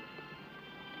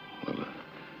 Well,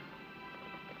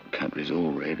 the country's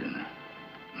all red and the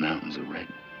mountains are red.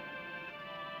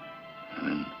 And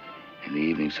then in the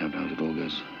evening, sometimes it all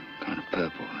goes kind of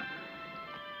purple.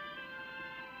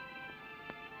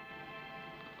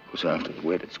 Of course, after the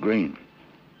wet, it's green.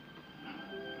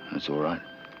 That's all right.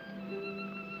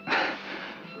 I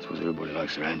suppose everybody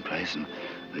likes their own place, and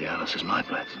the Alice is my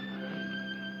place.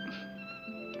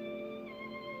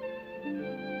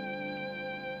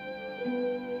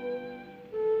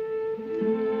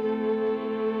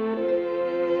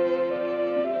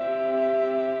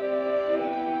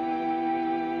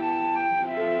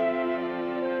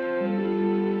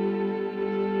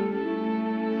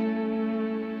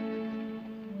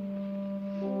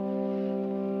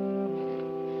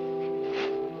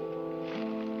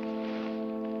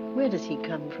 Where does he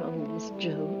come from, this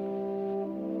Joe?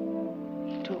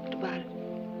 He talked about it.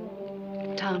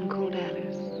 A town called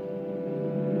Alice.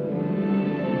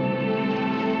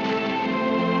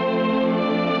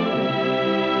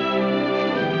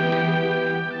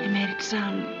 He made it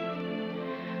sound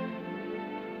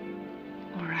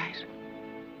all right.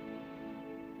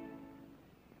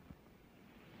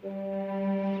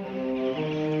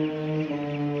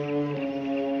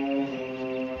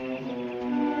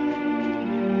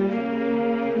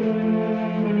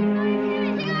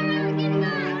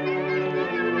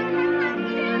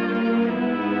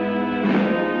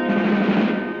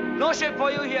 No ship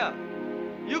for you here.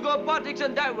 You go Port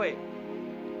Dixon that way.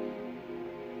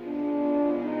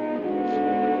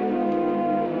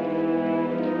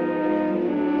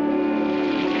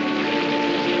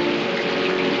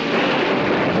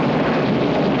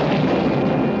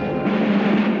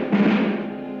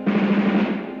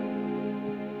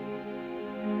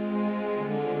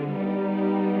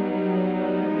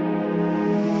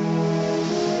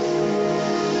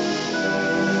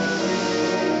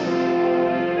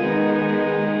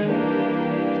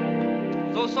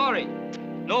 So sorry.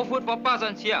 No food for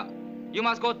persons here. You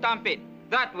must go dump it.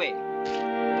 That way.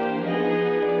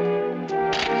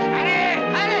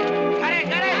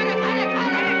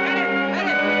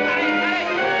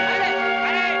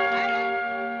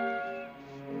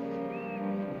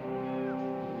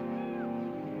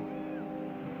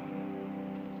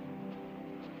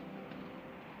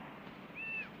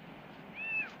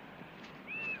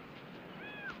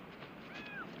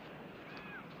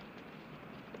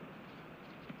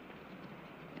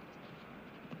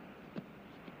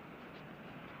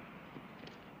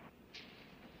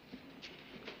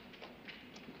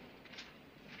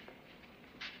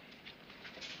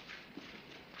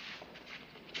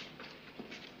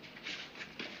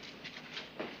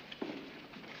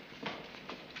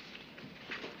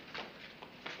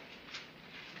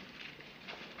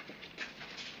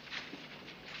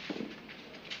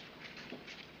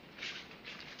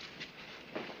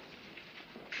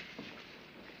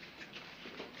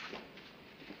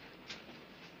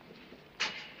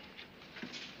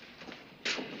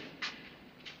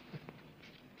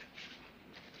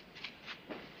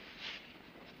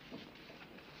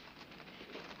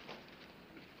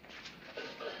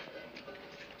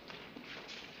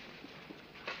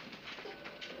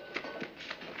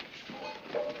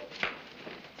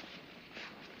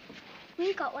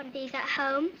 We got one of these at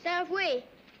home. So have we.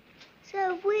 So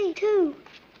have we, too.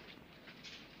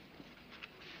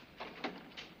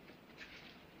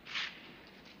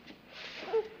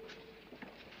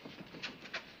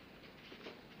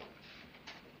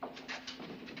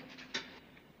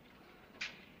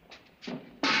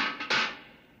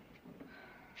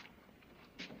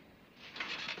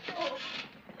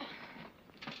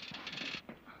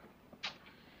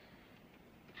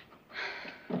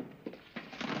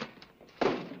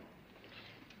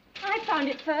 I found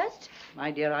it first.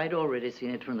 My dear, I'd already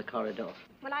seen it from the corridor.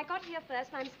 Well, I got here first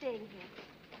and I'm staying here.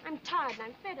 I'm tired and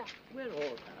I'm fed up. We're all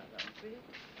tired, aren't we?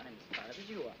 I'm as tired as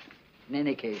you are. In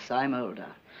any case, I'm older.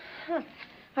 Huh.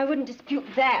 I wouldn't dispute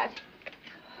that.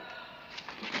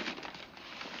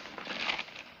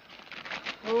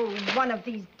 Oh, one of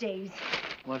these days.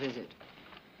 What is it?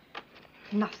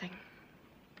 Nothing.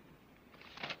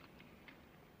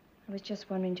 I was just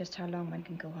wondering just how long one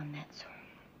can go on that, so.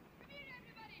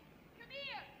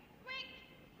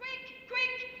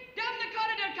 Down the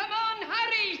corridor, come on,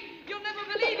 hurry! You'll never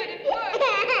believe it, it works!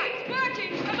 It's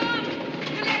working, come on!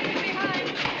 You left it behind.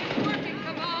 It's working,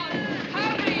 come on!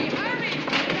 Hurry, hurry!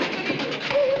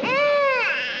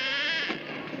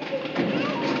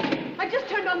 I just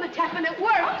turned on the tap and it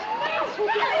worked! It's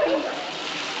marvelous!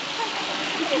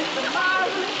 Now we can have a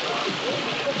bath!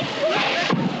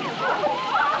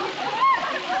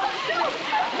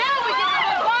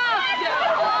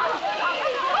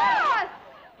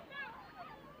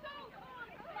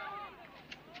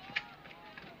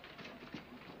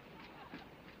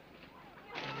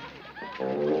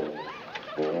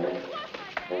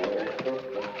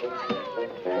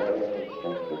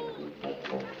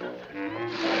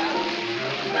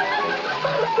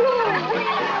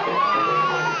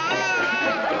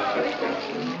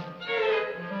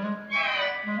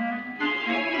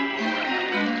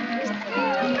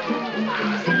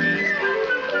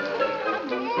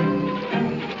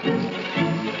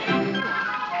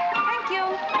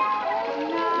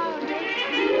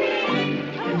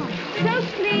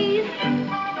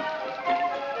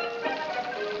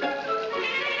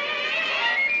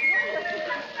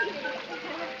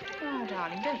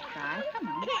 Don't cry. Come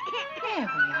on. There we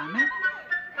are now.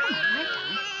 Come on, lie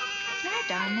down. Lie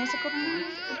down, there's a good boy.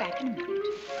 Be back in a minute.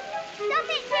 Stop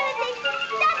it, Timothy!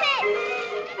 Stop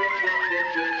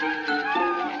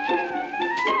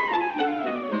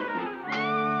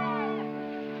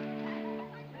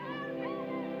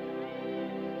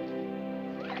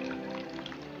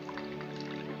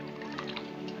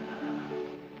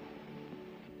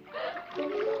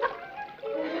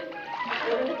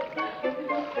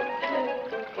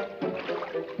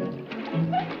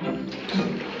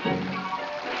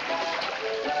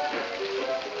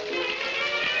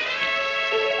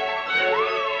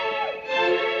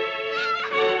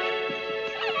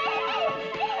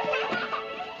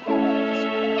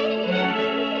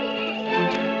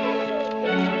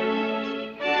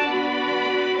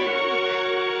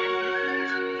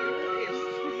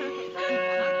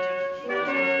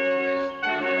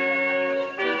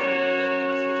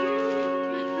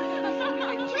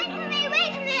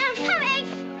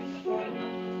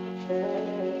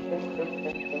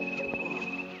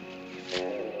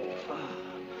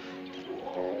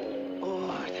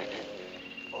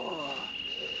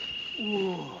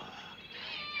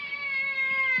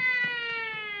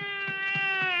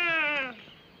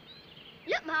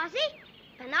Darcy.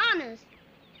 Bananas.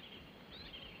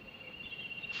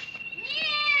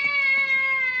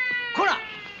 Kola!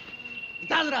 い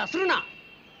たずらするな!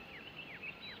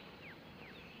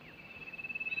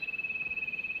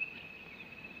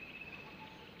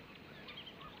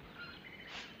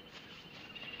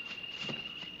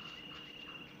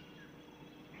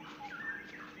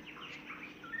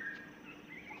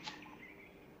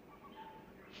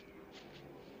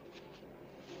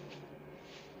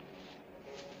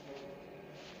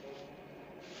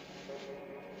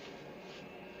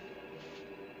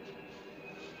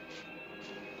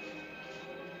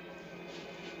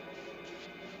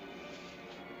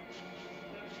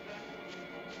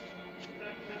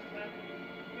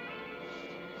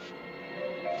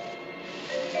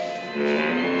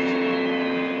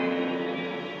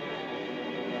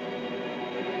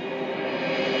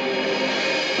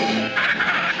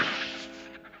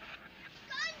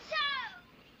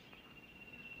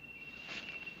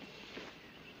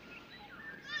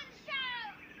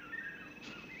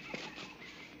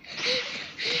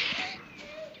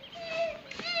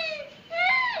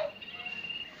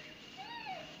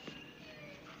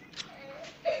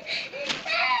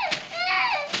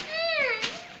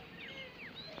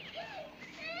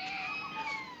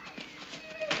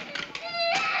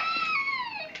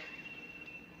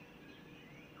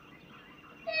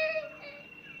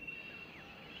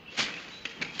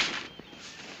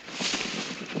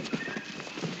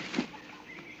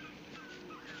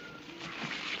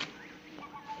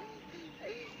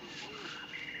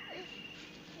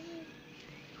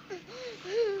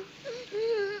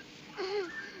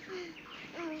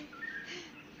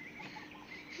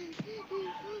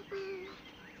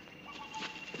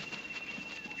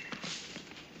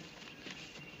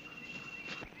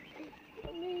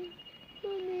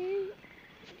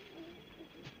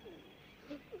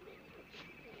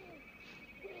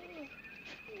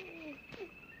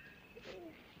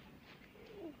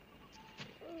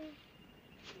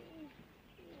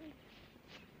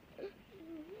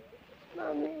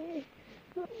 Mommy.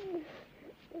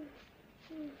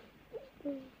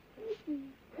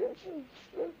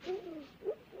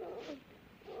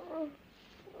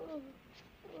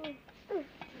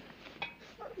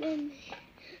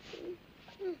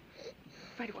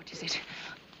 Freddie, what is it?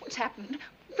 What's happened?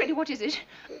 Freddie, what is it?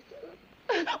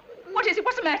 What is it?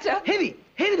 What's the matter? Heavy!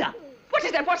 Heavy da! What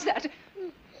is that? What's that?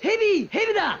 Heavy!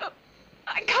 Heavy da!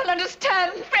 I can't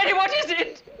understand. Freddie, what is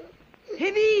it?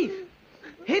 Heavy!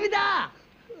 Heavy da!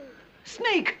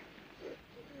 Snake!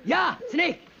 Yeah,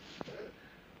 snake!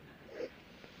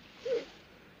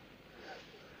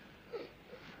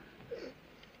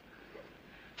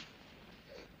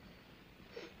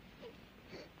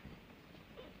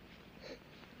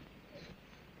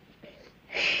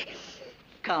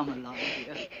 Come along,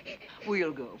 dear.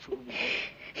 We'll go for a walk.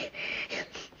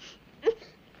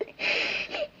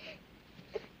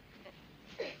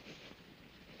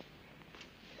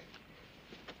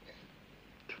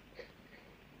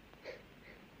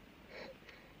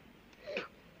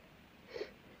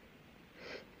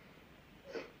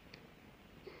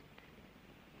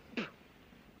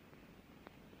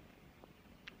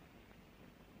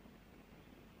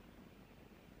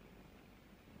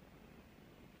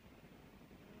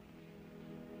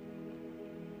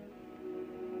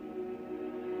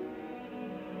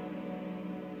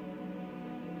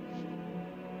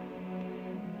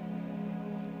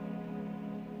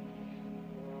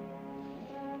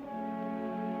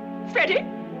 Freddie?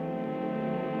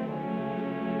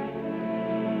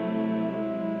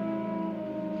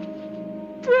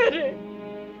 Freddie!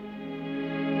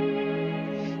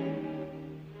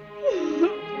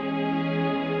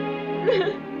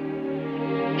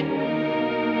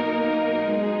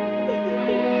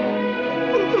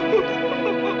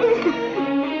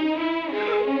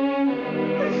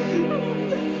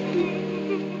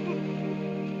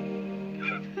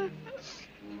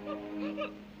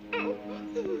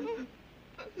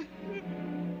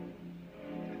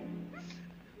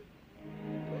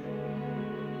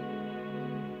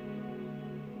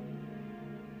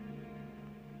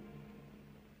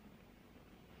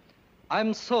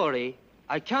 I'm sorry,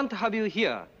 I can't have you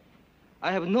here.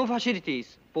 I have no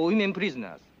facilities for women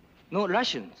prisoners, no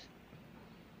rations.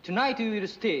 Tonight you will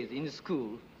stay in the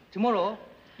school. Tomorrow,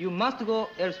 you must go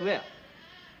elsewhere.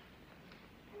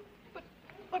 But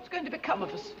what's going to become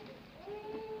of us?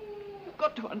 You've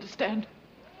got to understand.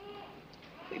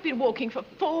 We've been walking for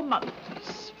 4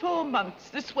 months. 4 months,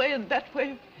 this way and that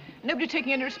way. Nobody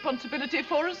taking any responsibility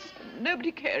for us,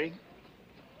 nobody caring.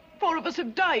 4 of us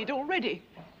have died already.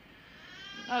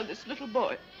 Now this little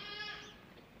boy.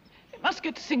 He must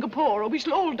get to Singapore or we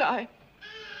shall all die.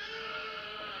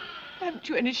 Haven't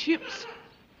you any ships?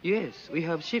 Yes, we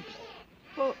have ships.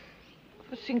 For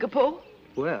Singapore?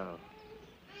 Well,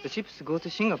 the ships go to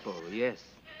Singapore, yes.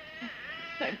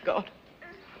 Thank God.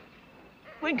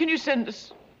 When can you send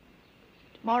us?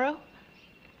 Tomorrow?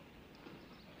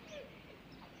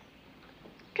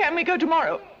 Can we go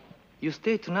tomorrow? You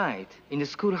stay tonight in the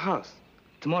schoolhouse.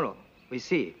 Tomorrow, we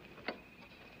see.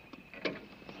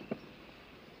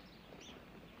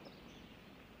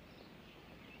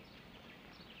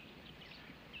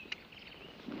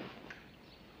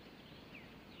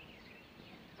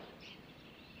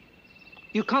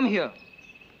 You come here.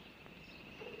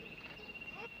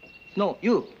 No,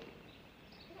 you.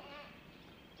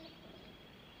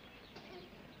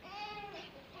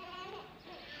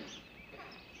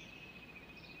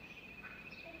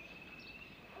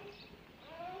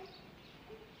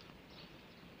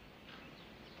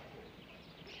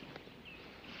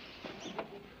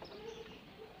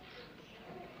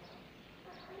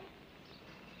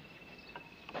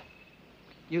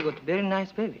 You got a very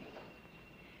nice baby.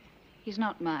 He's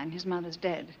not mine. His mother's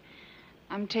dead.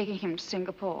 I'm taking him to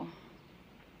Singapore.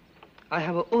 I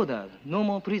have ordered no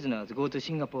more prisoners go to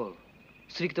Singapore.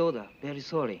 Strict order. Very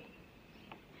sorry.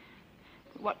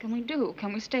 What can we do?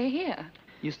 Can we stay here?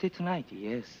 You stay tonight,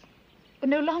 yes. But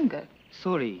no longer.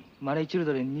 Sorry, Malay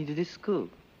children need this school.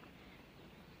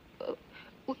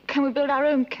 Can we build our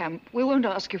own camp? We won't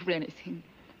ask you for anything.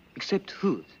 Except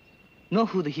food. No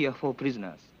food here for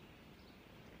prisoners.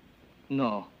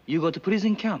 No, you go to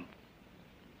prison camp.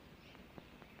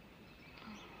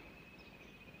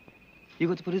 You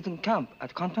go to prison camp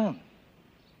at Canton.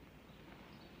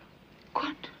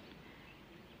 Canton?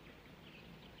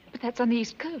 But that's on the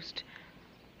East Coast.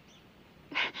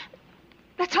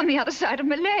 That's on the other side of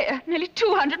Malaya, nearly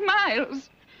 200 miles.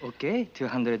 Okay,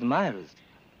 200 miles.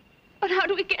 But how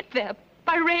do we get there?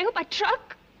 By rail, by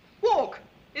truck? Walk.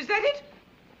 Is that it?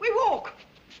 We walk.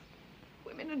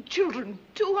 Women and children,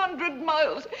 200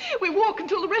 miles. We walk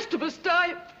until the rest of us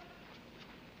die.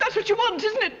 That's what you want,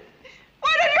 isn't it?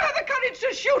 Why don't you have the courage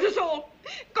to shoot us all?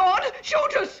 God,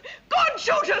 shoot us! God,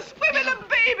 shoot us! Women and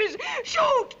babies!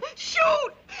 Shoot!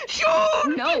 Shoot!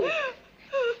 Shoot! No.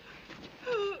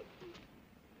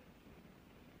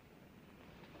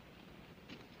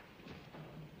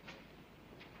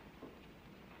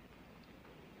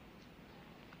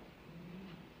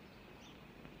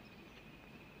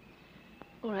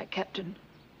 All right, Captain.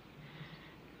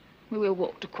 We will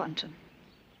walk to Quantum.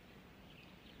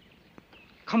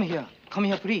 Come here. Come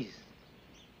here, please.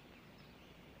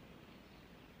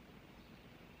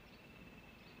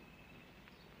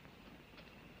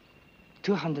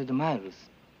 "200 miles.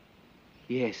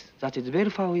 Yes, that is very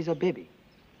far with a baby.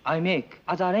 I make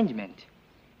other arrangement.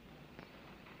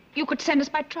 You could send us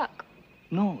by truck.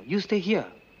 No, you stay here.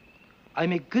 I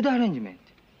make good arrangement.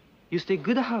 You stay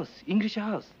good house, English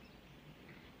house.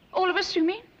 All of us, you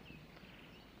mean?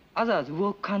 Others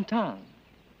work Canton.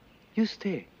 You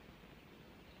stay.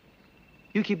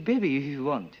 You keep baby if you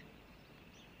want.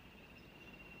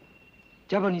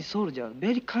 Japanese soldier,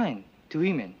 very kind to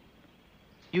women.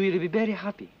 You will be very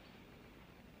happy.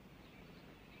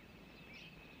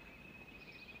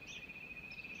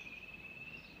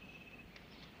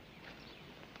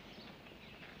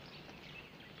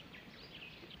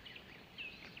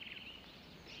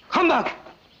 Come back!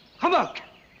 Come back!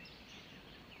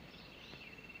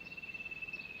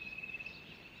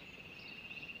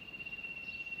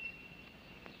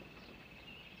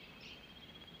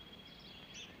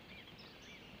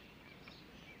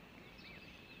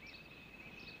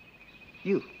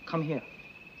 You, come here.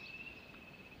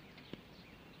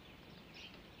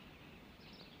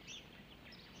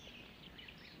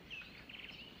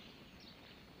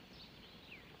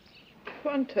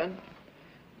 Quanton.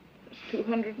 It's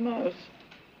 200 miles.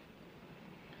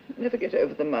 Never get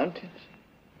over the mountains.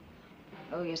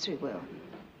 Oh, yes, we will.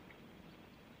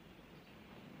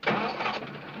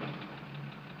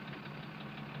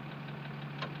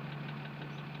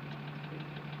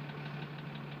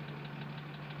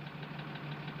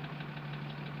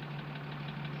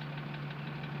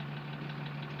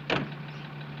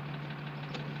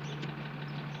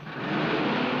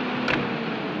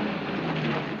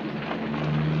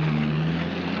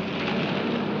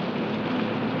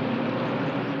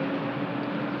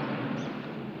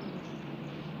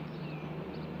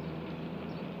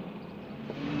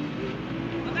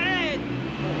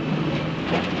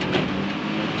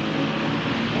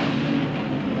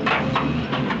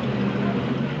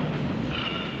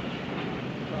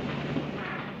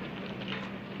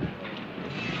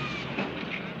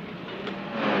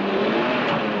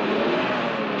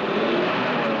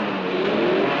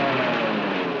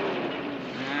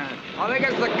 I think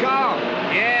it's the car.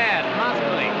 Yeah, it must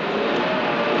be.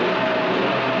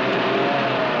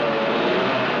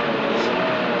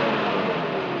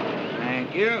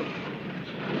 Thank you.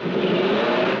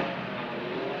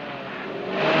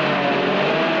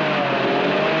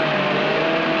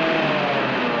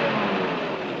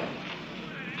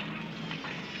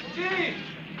 Gene!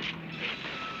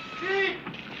 Gene!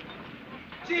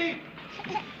 Gene!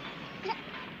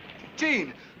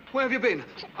 Gene, where have you been?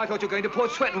 I thought you were going to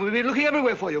Port Sweaton. We've been looking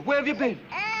everywhere for you. Where have you been?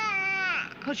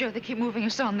 Oh, Joe, they keep moving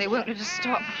us on. They won't let us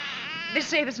stop. They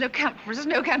say there's no camp for us. There's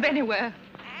no camp anywhere.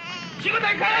 Joe, go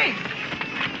back!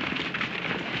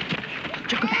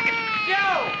 Joe, go back.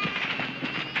 Joe!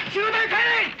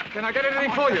 Can I get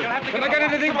anything for you? Can I get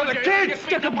anything for the kids?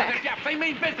 Joe, come back. They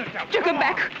mean business, Joe. Joe, come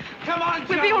back. Come on, Joe.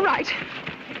 We'll be all right.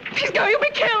 If he's going, he'll be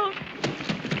killed.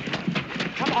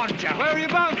 Come on, Joe. Where are you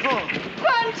bound for?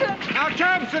 Quantum! Our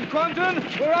camp, said Quantum.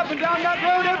 We're up and down that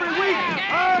road every week.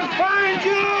 I'll find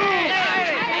you!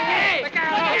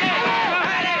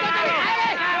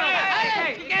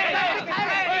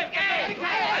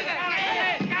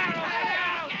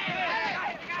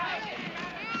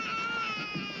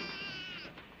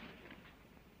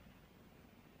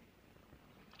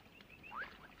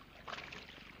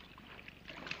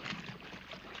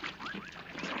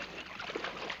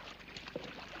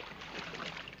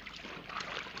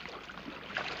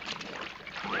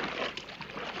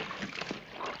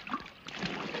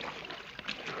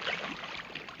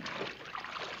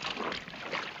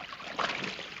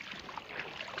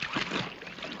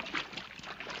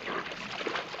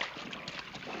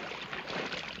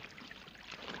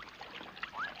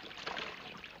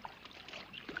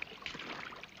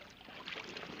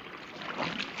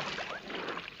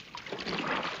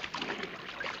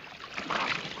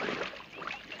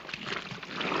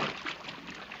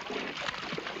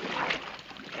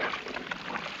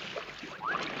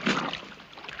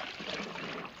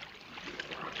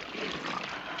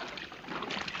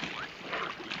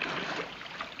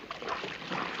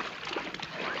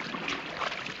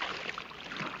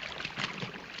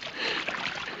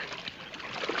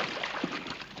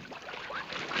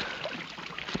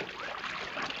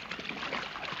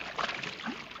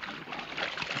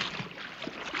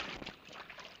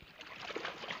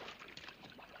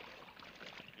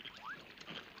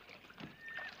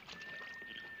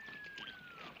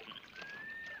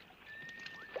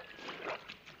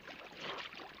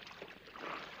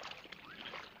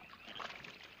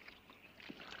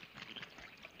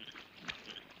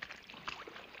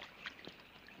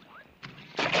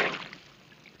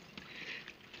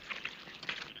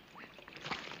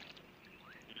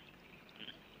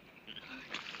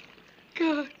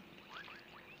 God.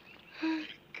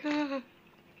 God.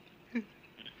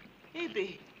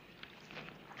 Baby.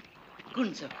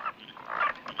 Gunza.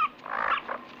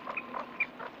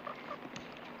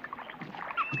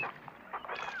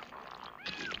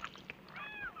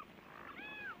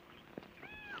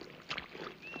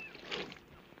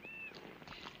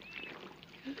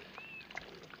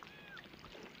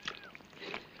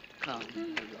 Come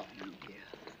along, dear.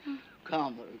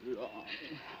 Come along.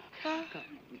 Come,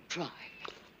 try.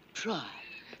 Try.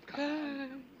 Come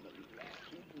along.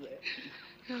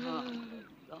 Come along.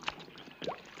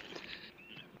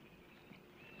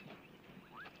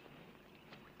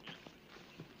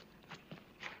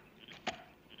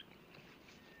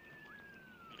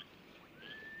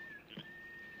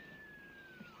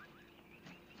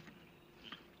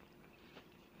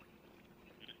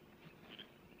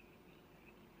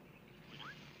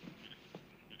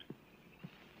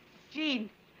 Jean,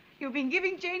 you've been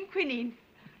giving Jane quinine.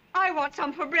 I want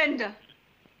some for Brenda.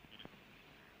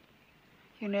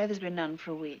 You know there's been none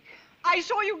for a week. I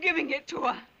saw you giving it to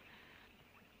her.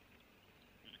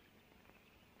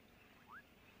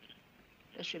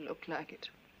 Does she look like it?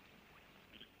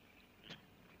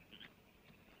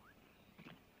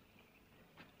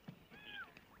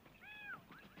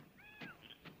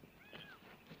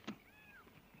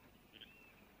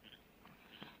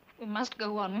 We must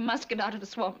go on. We must get out of the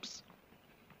swamps.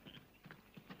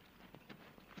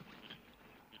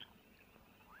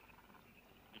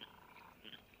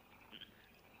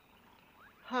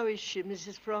 How is she,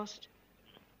 Mrs. Frost?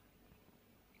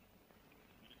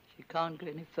 She can't go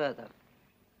any further.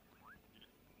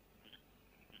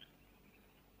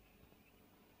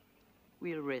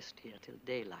 We'll rest here till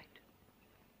daylight.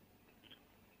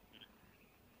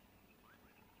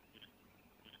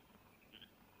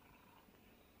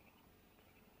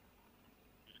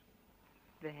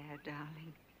 There,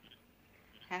 darling.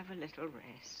 Have a little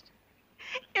rest.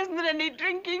 Isn't there any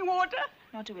drinking water?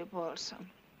 Not till we boil some.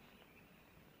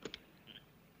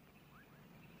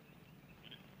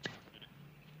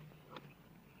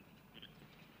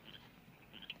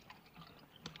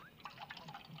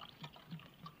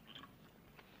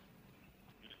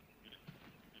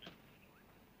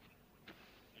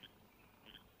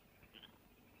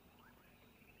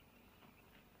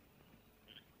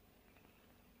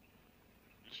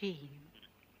 Jean.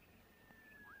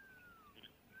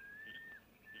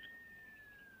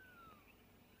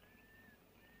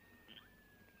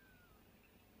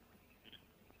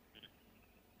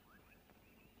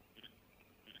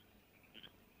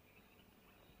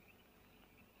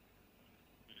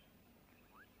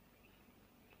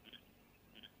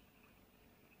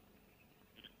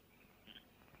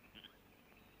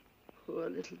 Poor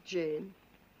little Jane.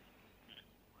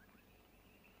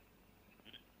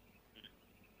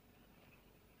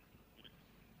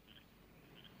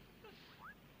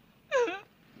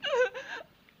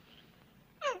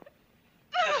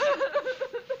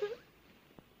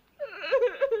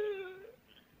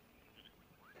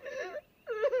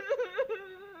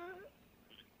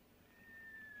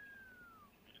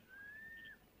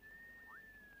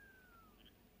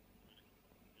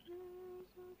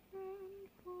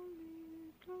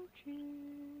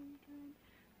 Children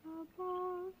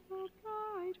above the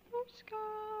bright blue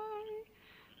sky,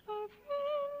 a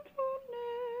friend who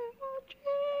never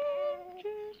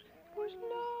changes, whose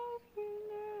love will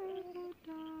never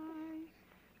die.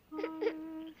 Our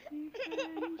earthly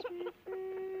friends may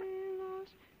fail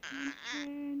us and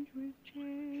change with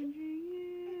changing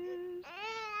years.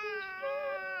 His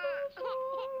friend is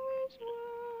always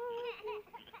worthy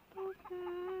of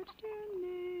that dear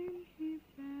name he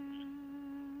bears.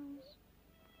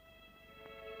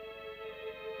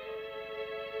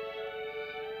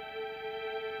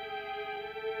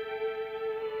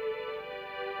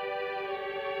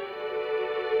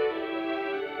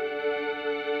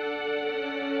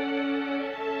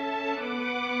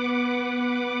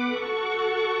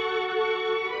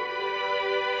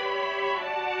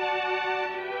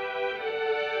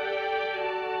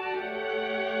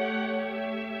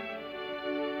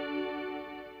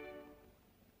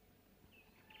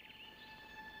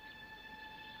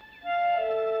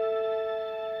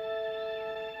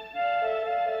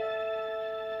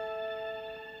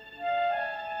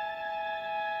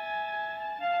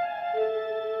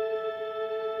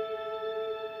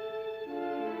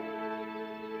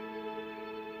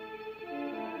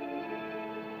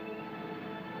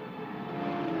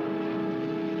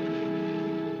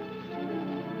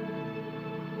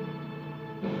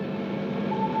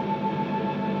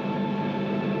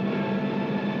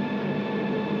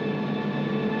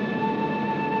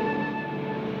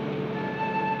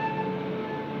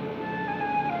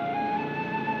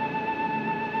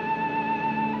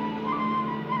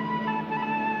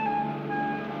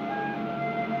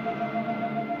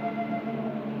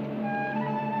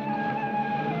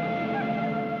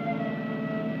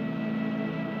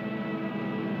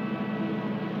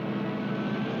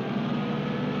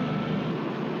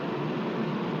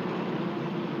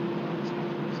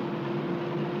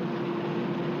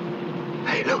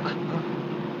 Hey, look.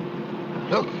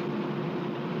 Look.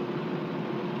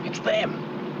 It's them.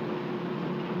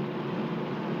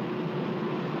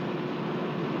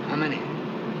 How many?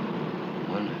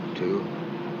 1, 2,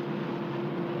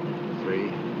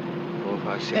 3, 4,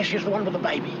 5, 6. There, she's the one with the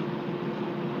baby.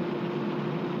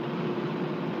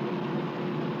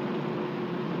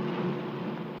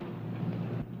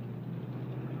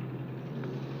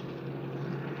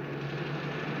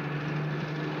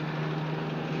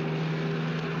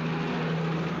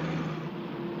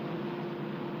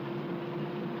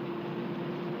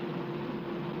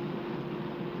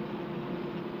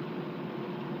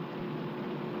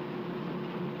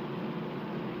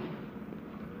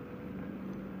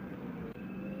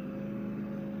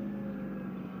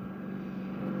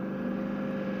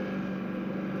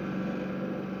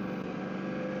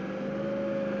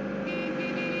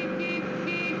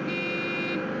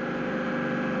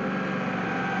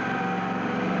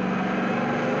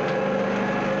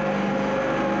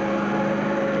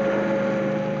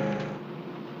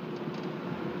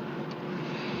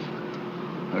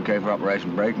 Okay for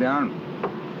Operation Breakdown?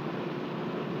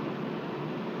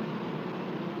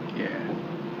 Yeah.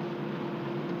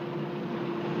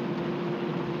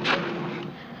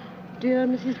 Dear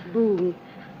Mrs. Boone.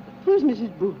 Who's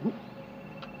Mrs. Boone?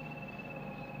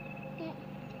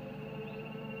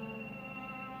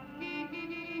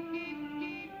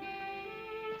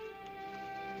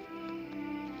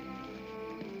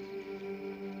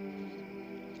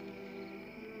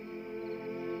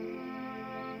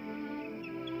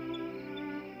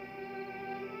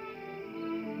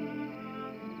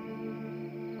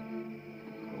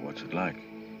 What's it like?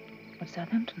 What's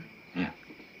Southampton? Yeah.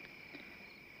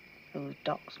 Those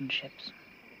docks and ships.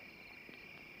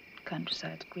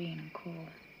 Countryside's green and cool.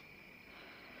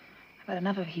 I've had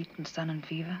enough of heat and sun and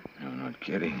fever. You're not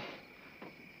kidding.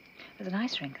 There's an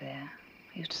ice rink there.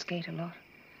 I used to skate a lot.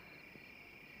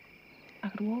 I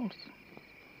could waltz.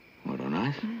 What, on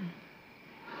ice?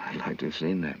 I'd like to have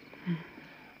seen that.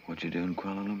 What you do in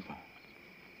Kuala Lumpur?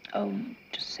 Oh,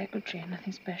 just secretary,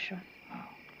 nothing special.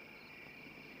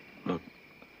 Look,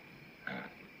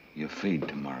 your feed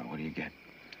tomorrow. What do you get?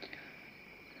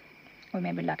 We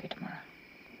may be lucky tomorrow.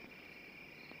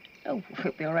 Oh,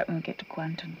 we'll be all right when we get to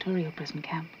Kuantan, Torio prison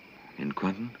camp. In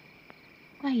Quentin?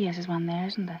 Well, yes, there's one there,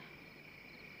 isn't there?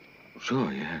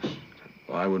 Sure, yes.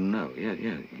 Well, I wouldn't know. Yeah,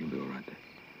 you'll be all right there.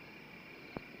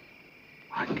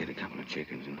 I can get a couple of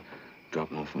chickens and drop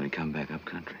them off when we come back up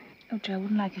country. Oh, Joe, I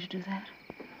wouldn't like you to do that.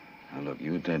 Now, look,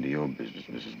 you attend to your business,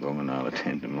 Mrs. Bowman, I'll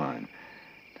attend to mine.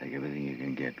 Take everything you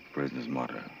can get, prisoner's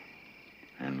motto.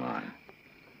 And mine.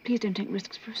 Please don't take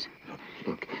risks for us.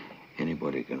 Look,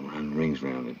 anybody can run rings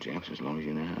round the Japs as long as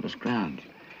you know how to scrounge.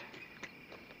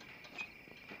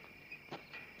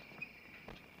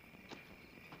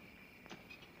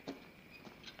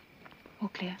 All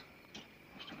clear.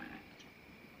 Just a minute.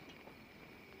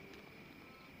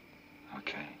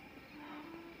 Okay.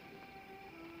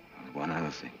 There's one other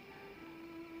thing.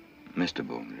 Mr.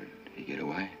 Bowman, did he get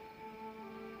away?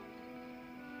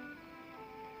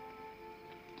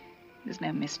 There's no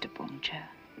Mr. Bourne, Joe.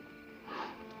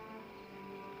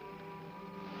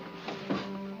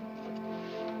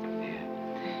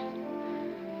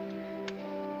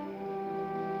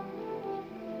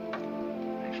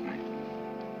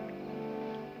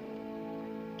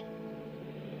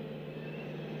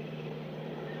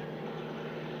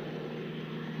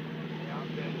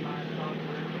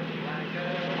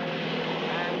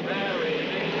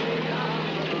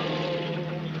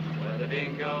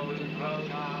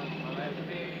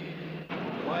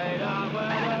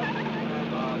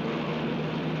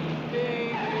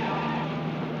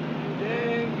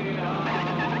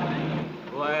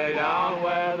 Way down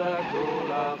where the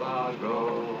cooler bars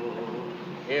grow.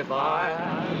 If I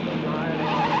had the light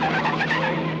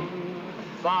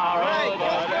far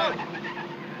over.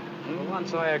 For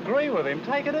once I agree with him.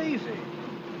 Take it easy.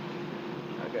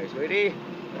 Okay, sweetie.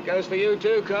 That goes for you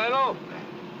too, Colonel.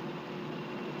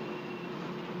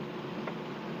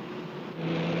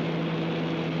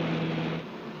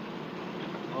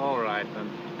 All right, then.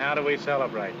 How do we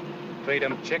celebrate? Feed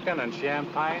 'em chicken and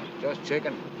champagne? Just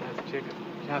chicken. Just chicken.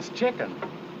 Just chicken.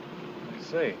 I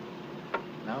see.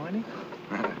 Know any?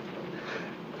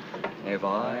 If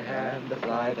I had the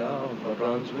flight of a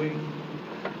bronze wing,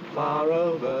 far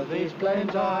over these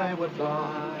plains I would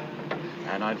fly,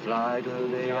 and I'd fly to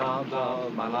the arms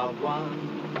of my loved one,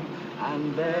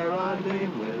 and there I'd be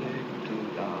willing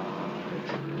to die.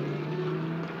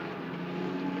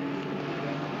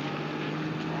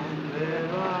 And there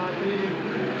I'd be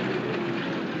willing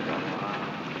to die.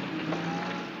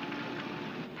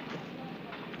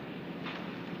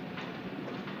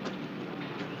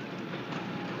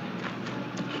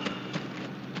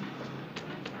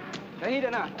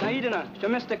 Tahidana,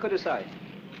 shameste kudasai.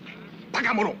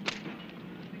 Takamuro!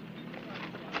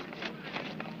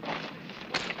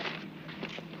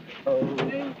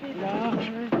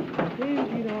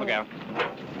 Look out.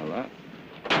 All right.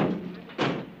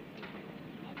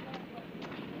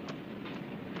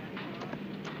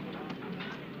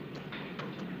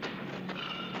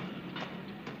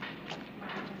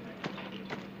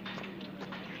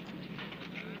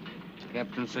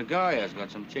 Captain Sagaya's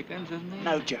got some chickens, hasn't he?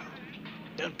 No, Joe.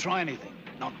 Don't try anything.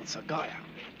 Not with Sagaya.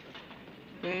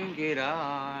 Dinky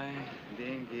die,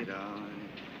 dinky die.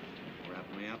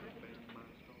 Wrap me up.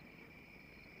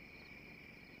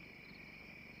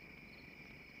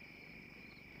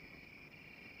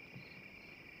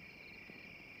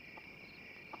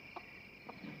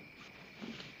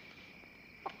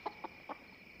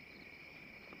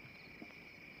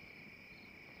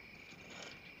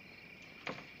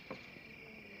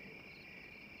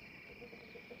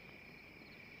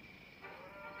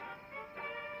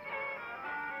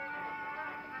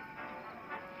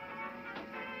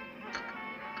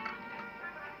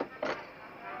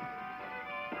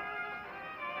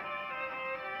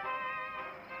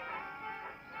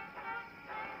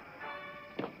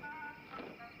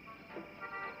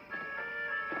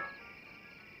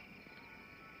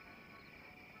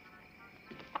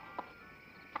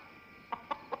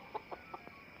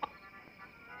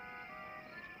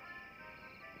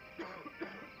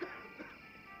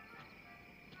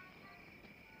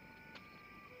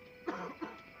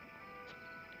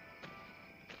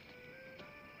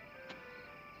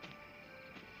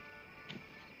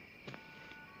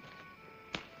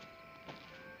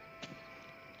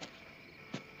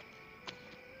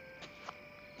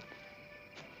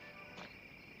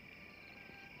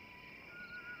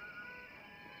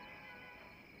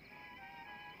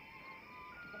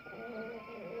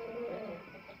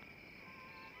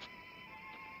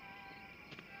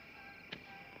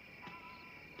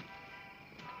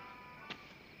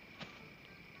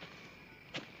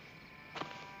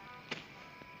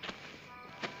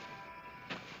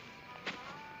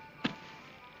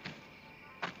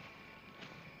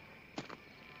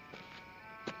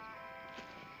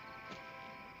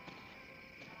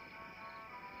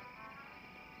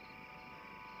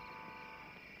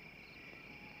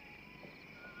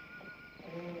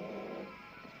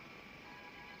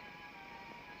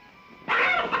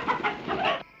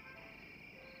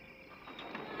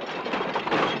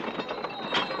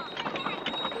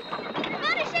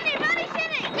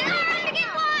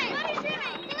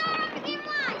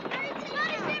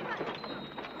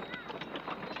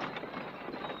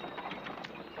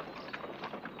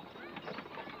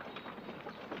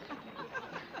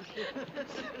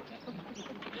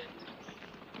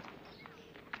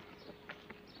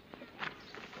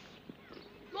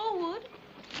 More wood?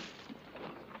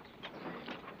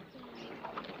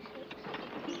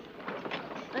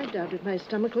 I doubt if my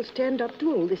stomach will stand up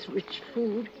to all this rich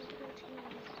food.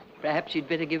 Perhaps you'd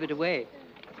better give it away.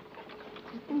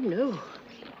 Oh, no.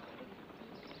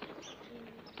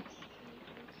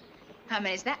 How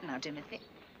many is that now, Timothy?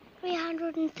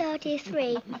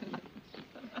 333.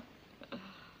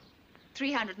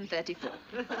 334.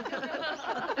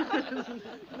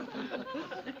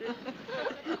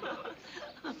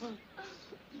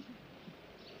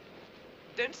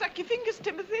 Don't suck your fingers,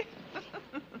 Timothy.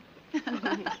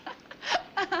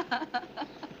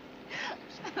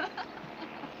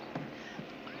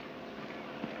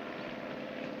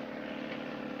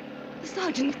 The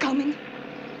sergeant's coming.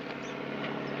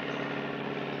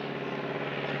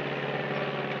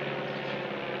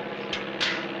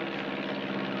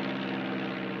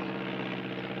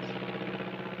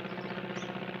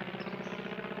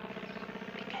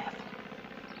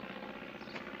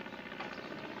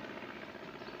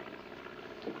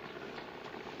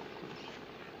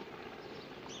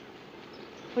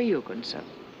 For you, good sir.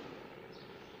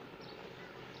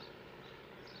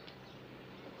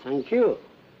 Thank you.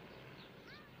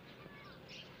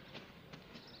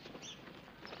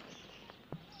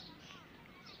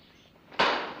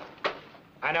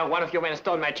 I know one of you men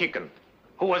stole my chicken.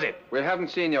 Who was it? We haven't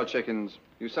seen your chickens.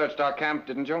 You searched our camp,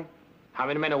 didn't you? How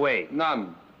many men away?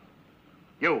 None.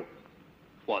 You?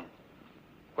 One.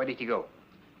 Where did he go?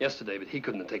 Yesterday, but he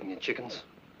couldn't have taken your chickens.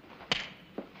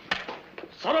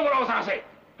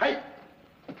 Hey!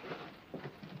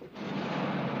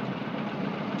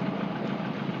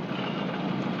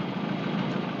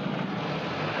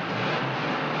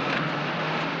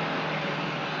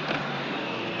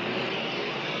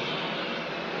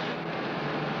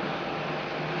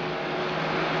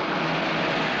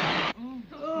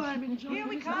 Oh, I'm enjoying Here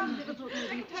we this. come. I never thought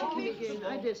I'd eat chicken again.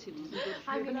 I guess it isn't good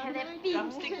for I'm you, going to but have I that like big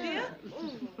Drumstick, dear?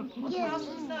 What's Yes. past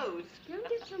the nose? Go and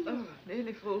get some more.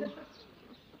 Nearly full.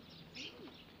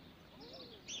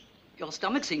 Your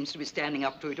stomach seems to be standing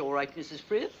up to it all right, Mrs.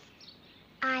 Frith.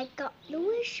 I got the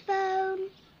wishbone.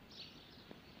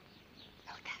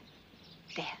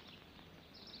 There.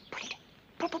 Pull it.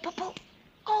 Pull, pull, pull, pull.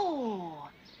 Oh.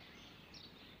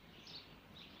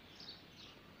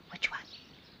 Which one?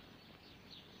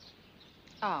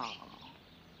 Oh.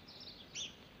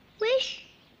 Wish.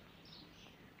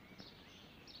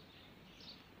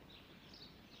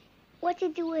 What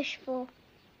did you wish for?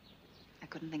 I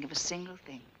couldn't think of a single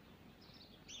thing.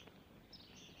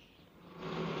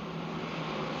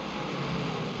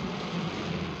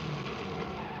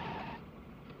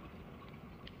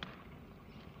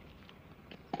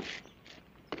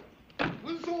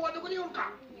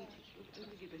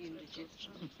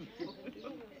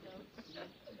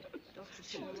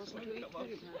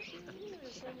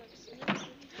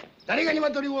誰が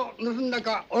鶏を盗んだ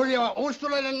か、俺らはオースト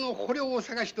ラリアの捕虜を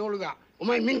探しておるが、お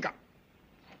前見んか。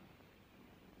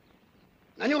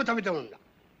何を食べておるんだ。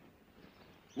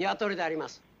鶏でありま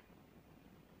す。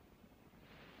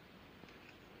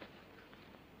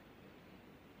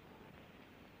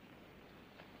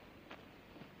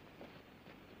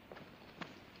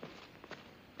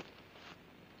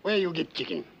Where you get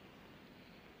chicken?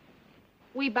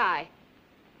 We buy.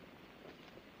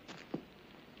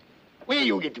 Where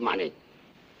you get money?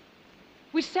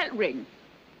 We sell ring.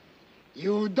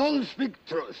 You don't speak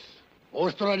truth.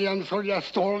 Australian soldier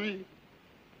stole me.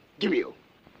 Give you.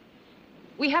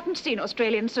 We haven't seen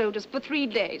Australian soldiers for 3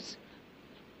 days.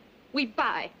 We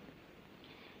buy.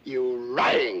 You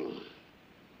lying.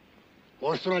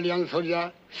 Australian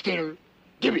soldier still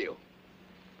give you.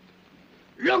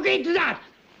 Look into that!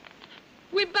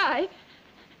 We buy.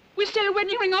 We sell a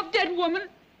wedding ring off dead woman.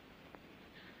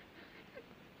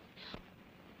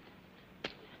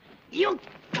 You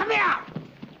come here!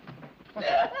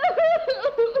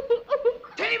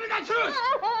 Tell him the truth!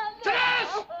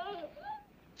 Truth!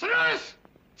 Truth!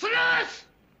 Truth!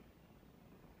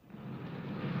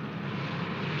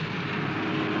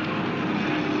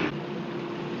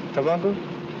 Tabaco?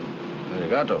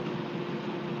 Arigato.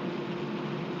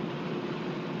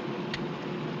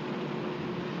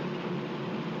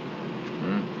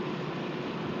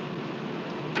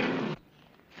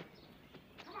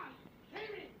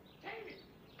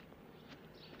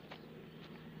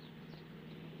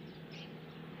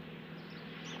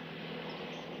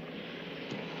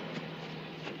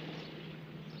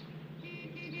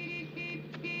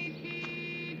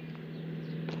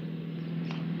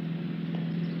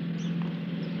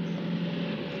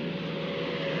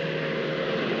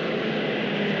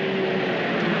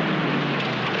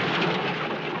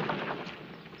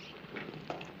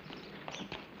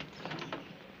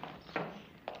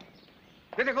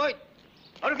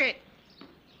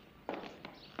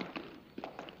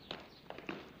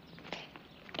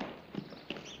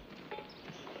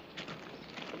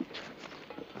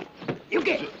 抜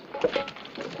け。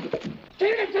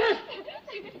Take it first.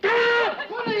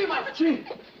 What are you, my chicken?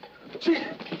 Chicken.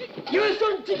 You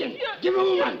son chicken. Give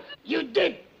him one. You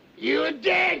did. You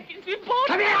did.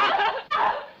 Come here.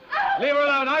 Leave her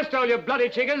alone. I stole your bloody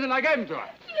chickens and I gave them to her.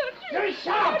 You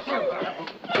shut up.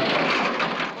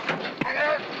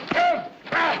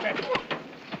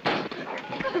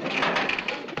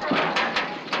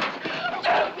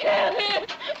 Don't kill him!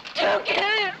 Don't kill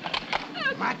him!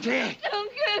 Mate.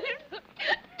 Don't kill him!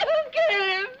 Don't kill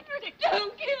him!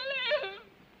 Don't kill him!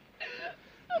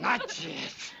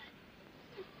 Matches.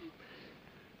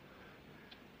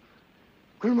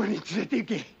 車に連れて行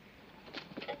け。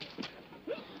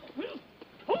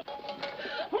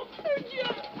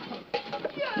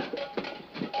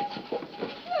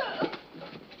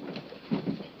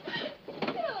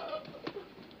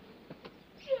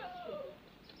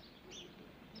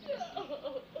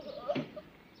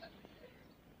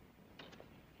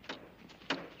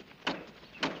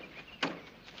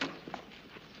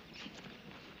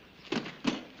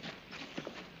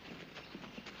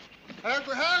早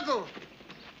く早く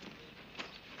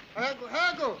早く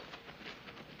早く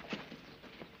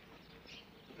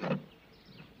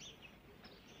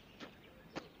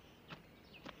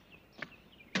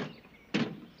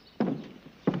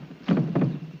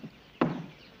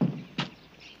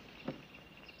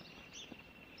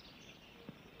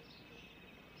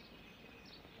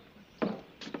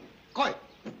来い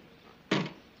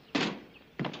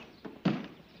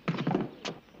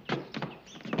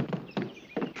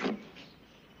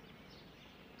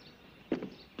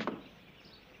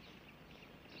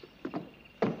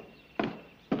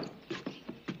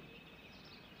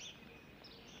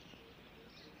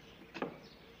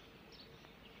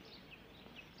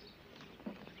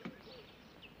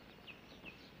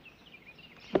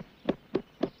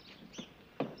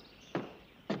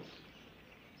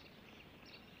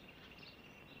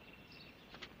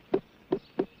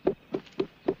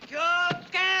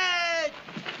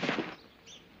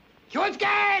気をつけ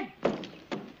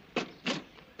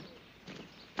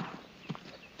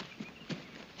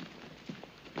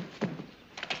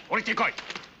降りてこい。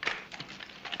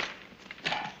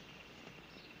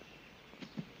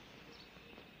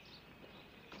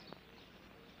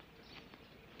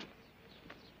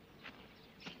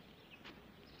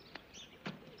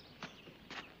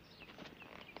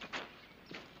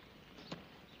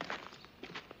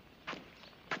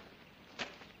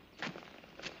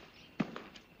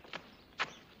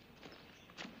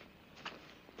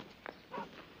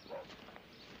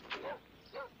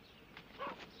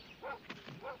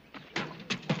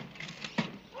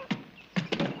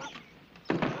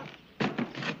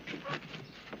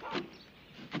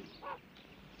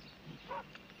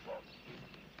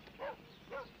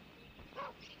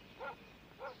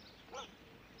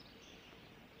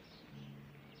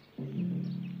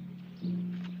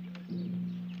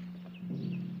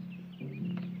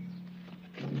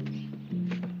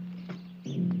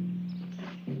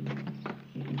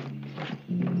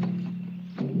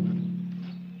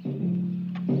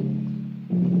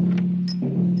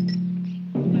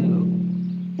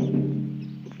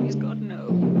Please, God, no.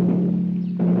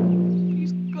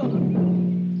 Please, God.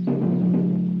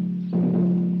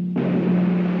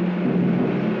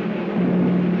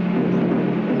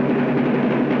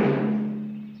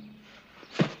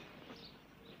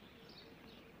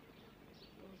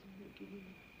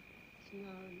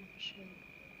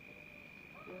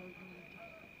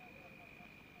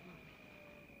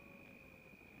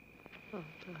 Our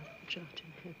Father, which art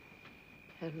in heaven,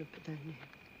 hallowed be thy name.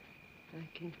 Thy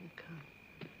kingdom come,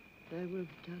 thy will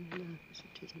be done on earth as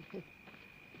it is in heaven.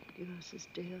 Give us this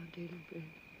day our daily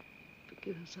bread.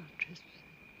 Forgive us our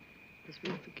trespasses, as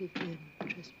we forgive them who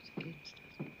trespass against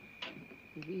us.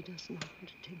 And lead us not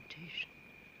into temptation,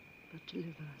 but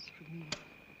deliver us from evil.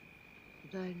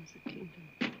 For thine is the kingdom,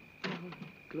 power,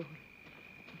 and glory,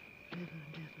 forever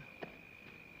and ever.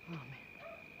 Amen.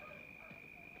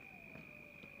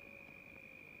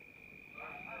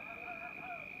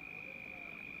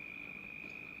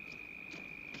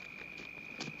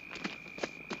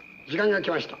時間が来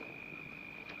ました。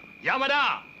山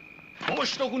田、帽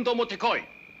子と軍刀持ってこい。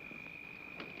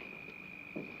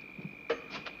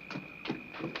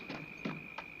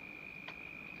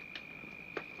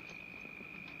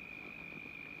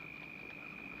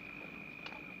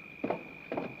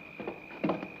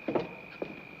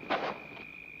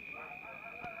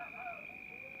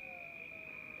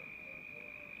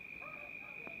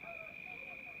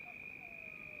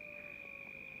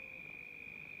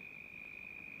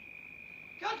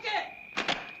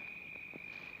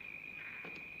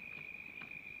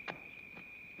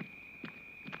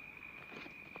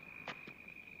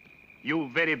You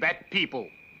very bad people.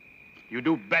 You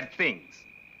do bad things.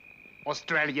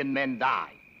 Australian men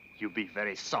die. You be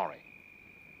very sorry.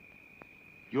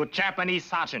 Your Japanese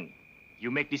sergeant, you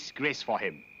make disgrace for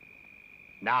him.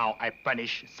 Now I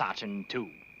punish sergeant too.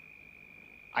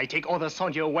 I take all the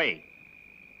soldier away.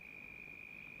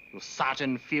 Your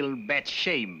sergeant feel bad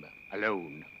shame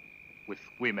alone with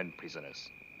women prisoners.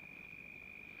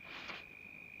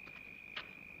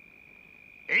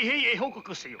 衛兵へ報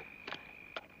告せよ。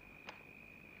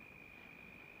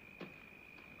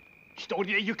一人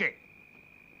で行け。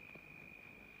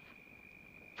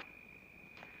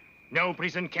No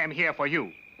prison came here for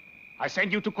you. I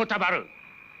send you to Kotabaru.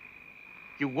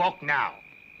 You walk now.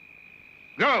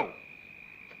 Go!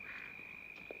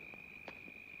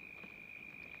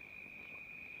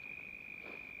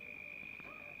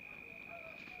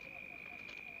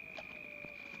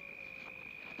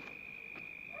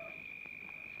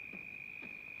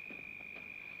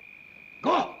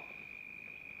 Go!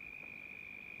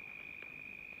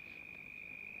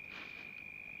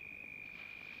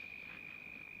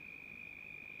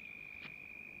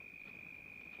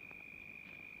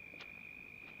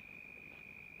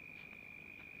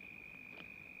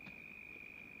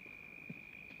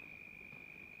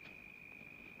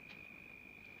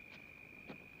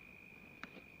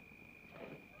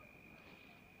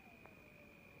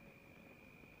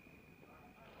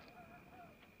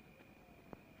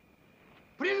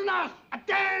 Prisoners,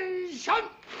 attention!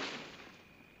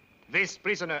 This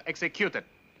prisoner executed,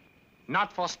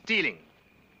 not for stealing,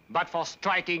 but for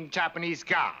striking Japanese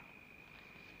guard.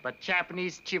 But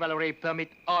Japanese chivalry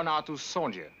permit honor to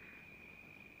soldier.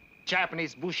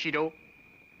 Japanese Bushido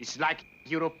is like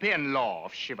European law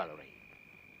of chivalry.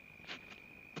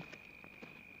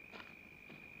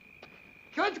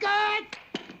 気をつけ!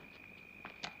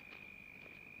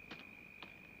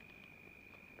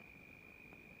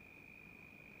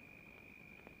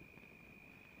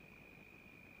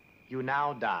 You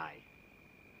now die.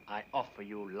 I offer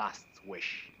you last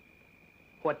wish.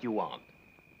 What you want?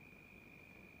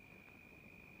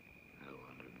 I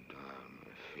want to die on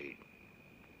my feet,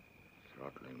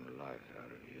 throttling the life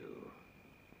out of you.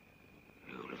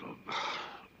 You little...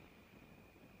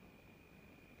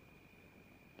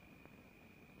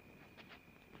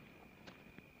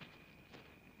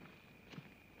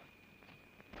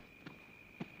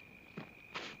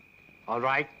 All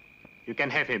right, you can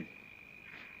have him.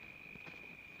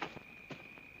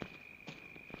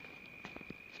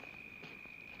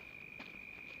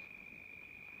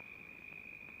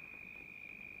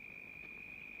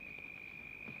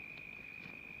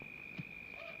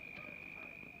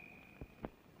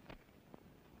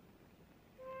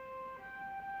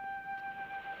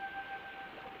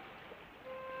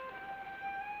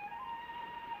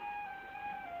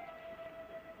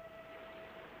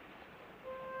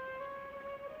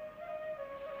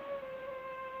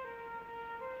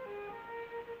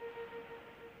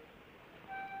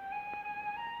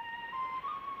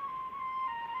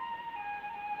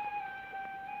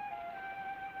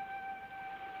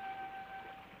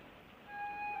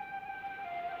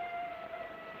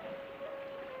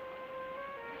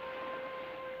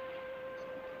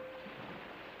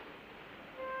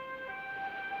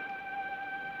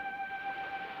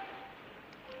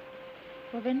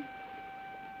 Robin?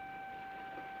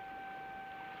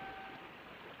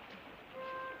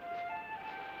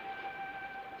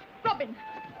 Robin!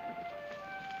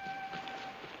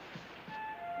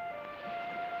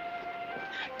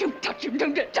 Don't touch him,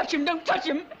 don't touch him, don't touch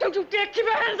him! Don't you dare keep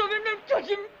your hands on him, don't touch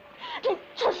him! Don't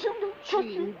touch him, don't touch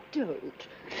him! Don't.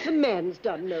 The man's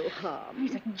done no harm.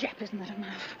 He's a Jap, isn't that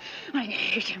enough? I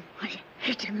hate him. I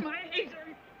hate him. I hate him!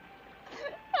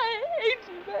 I hate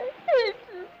him! I hate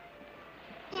him!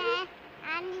 Yeah,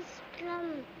 and he's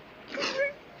drunk.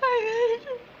 I hate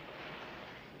him!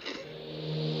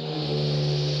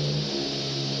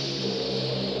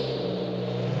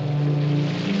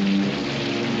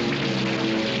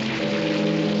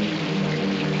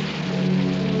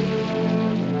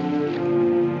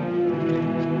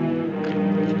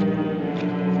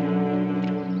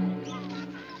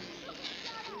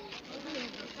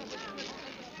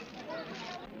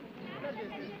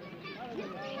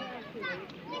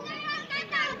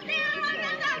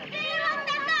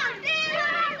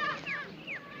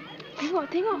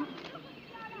 Tengok.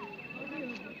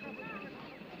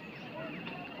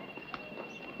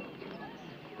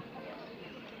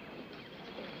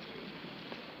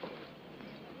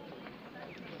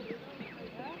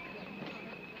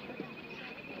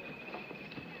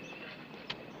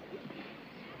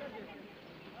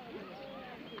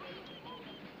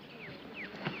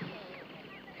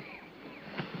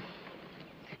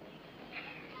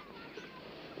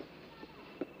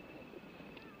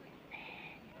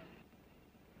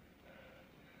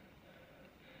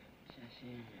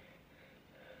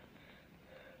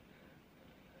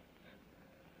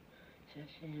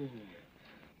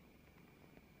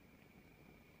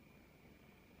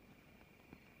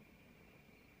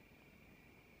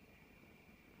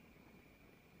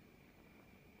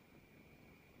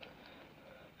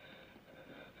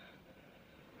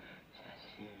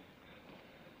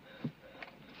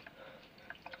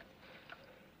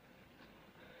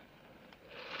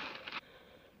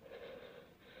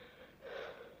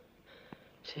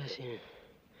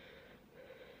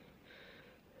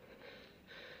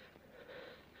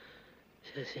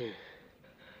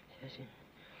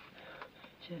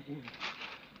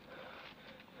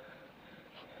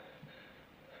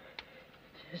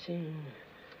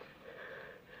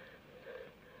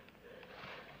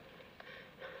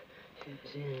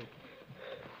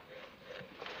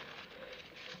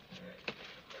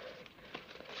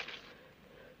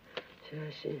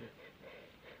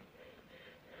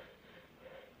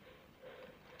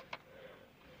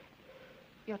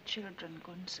 Your children,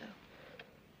 Gonzo.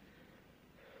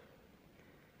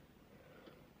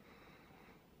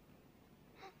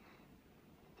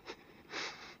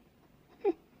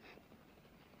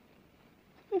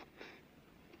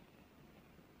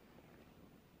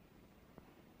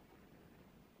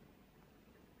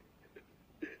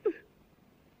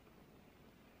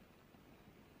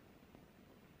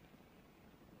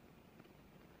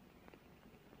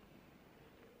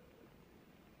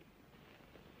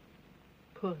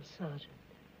 Poor Sergeant.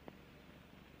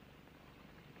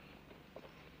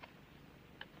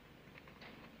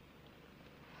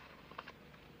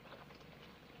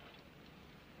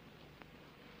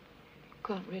 You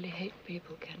can't really hate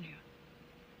people, can you?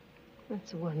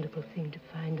 That's a wonderful thing to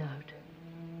find out.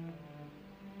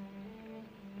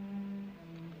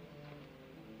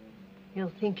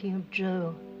 You're thinking of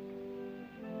Joe.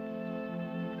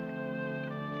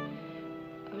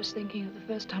 I was thinking of the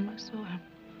first time I saw him.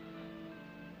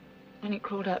 When he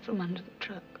crawled out from under the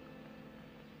truck.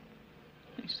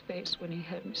 His face when he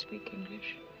heard me speak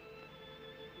English.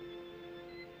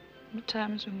 And the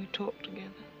times when we talked together.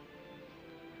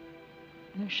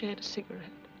 And we shared a cigarette.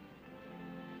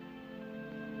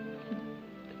 And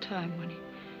the time when he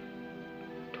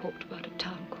talked about a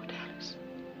town called Alice.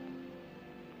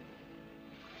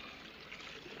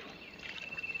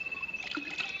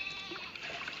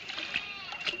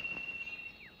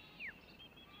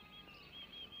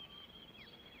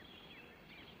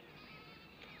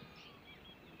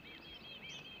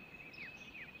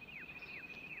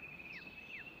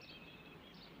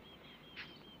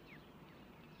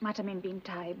 Might have been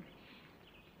time.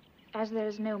 As there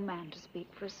is no man to speak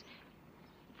for us,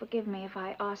 forgive me if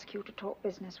I ask you to talk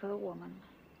business with a woman.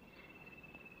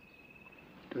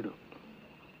 Dodo.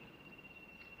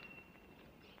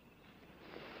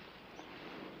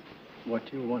 What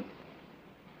do you want?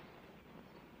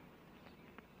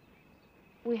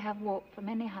 We have walked for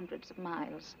many hundreds of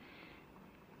miles,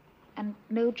 and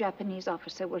no Japanese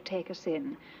officer will take us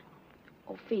in,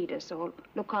 or feed us, or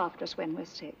look after us when we're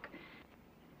sick.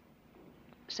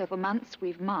 So for months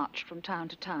we've marched from town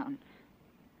to town.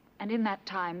 And in that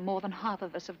time, more than half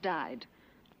of us have died.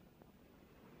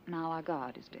 Now our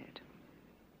guard is dead.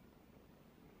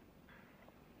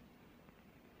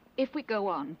 If we go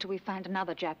on till we find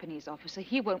another Japanese officer,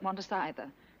 he won't want us either.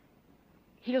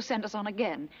 He'll send us on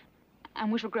again,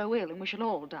 and we shall grow ill and we shall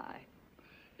all die.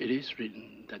 It is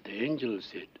written that the angel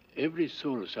said, every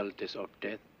soul shall taste of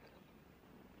death.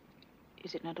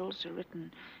 Is it not also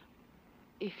written,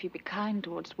 if you be kind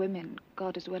towards women,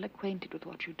 God is well acquainted with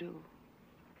what you do?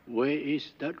 Where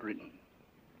is that written?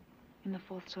 In the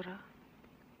 4th Surah?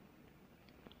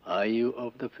 Are you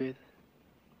of the faith?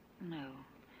 No.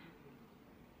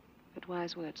 But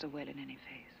wise words are well in any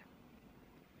faith.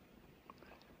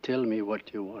 Tell me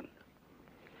what you want.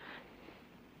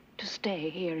 To stay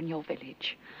here in your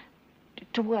village.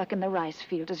 To work in the rice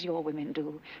field as your women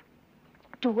do.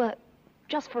 To work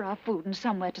just for our food and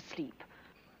somewhere to sleep.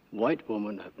 White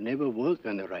women have never worked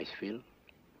on the rice field.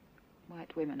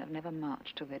 White women have never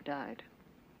marched till they died.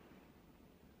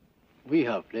 We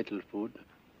have little food,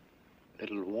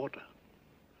 little water.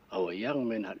 Our young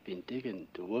men have been taken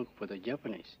to work for the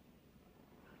Japanese.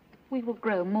 We will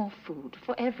grow more food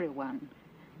for everyone.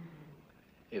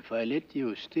 If I let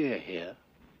you stay here,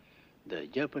 the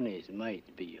Japanese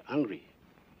might be hungry.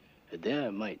 They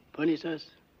might punish us,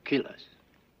 kill us.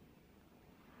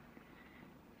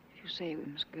 If you say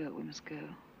we must go, we must go.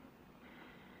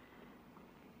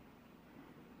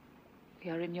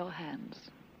 We are in your hands.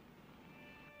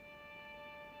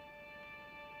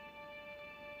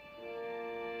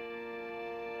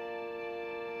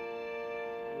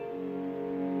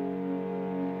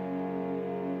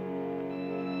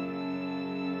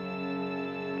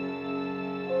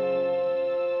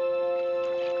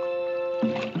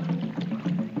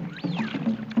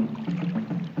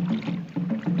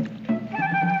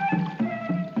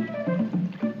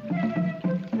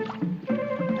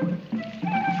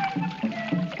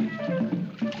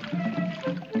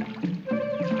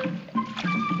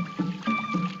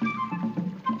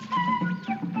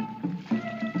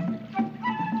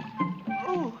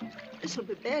 This'll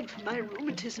be bad for my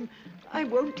rheumatism. I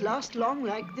won't last long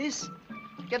like this.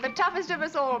 You're the toughest of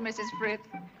us all, Mrs. Frith.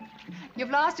 You've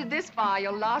lasted this far,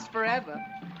 you'll last forever.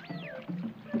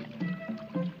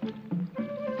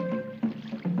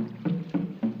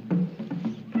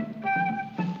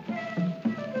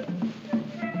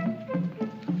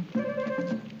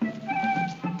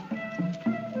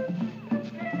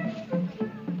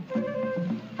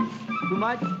 Too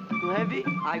much? Too heavy?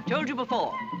 I've told you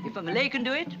before. If a Malay can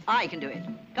do it, I can do it.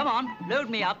 Come on, load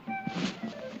me up.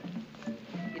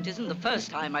 It isn't the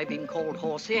first time I've been called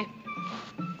horsey.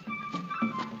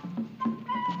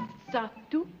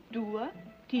 Satu, dua,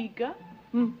 tiga,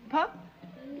 empat.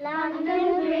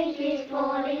 London Bridge is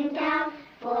falling down,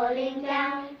 falling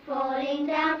down, falling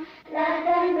down.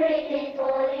 London Bridge is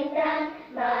falling down,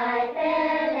 my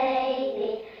fair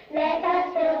lady. Let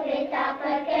us build it up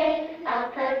again,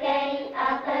 up again,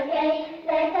 up again.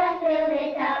 Let us build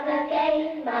it up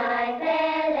again, my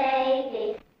fair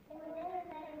lady.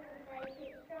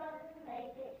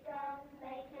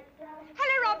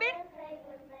 Hello, Robin.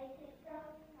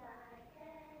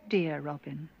 Dear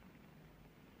Robin,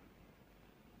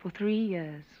 for 3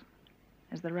 years,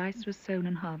 as the rice was sown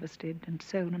and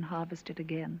harvested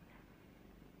again,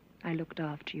 I looked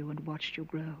after you and watched you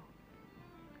grow.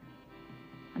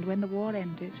 And when the war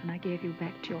ended and I gave you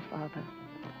back to your father,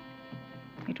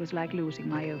 it was like losing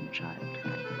my own child.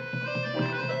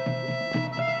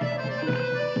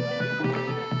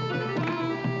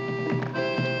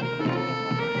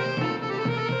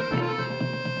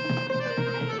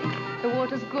 The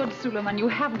water's good, Suleiman. You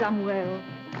have done well.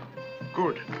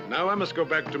 Good. Now I must go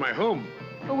back to my home.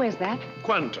 Oh, where's that?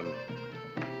 Quanton.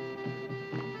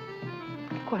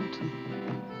 Quanton.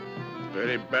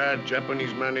 Very bad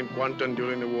Japanese man in Quanton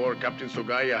during the war, Captain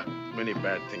Sugaya. Many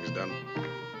bad things done.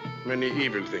 Many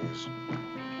evil things.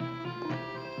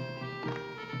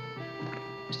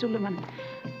 Suleiman,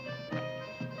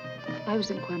 I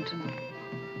was in Quanton.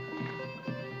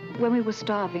 When we were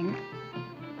starving,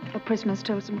 a prisoner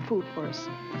stole some food for us.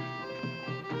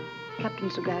 Captain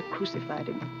Sugaya crucified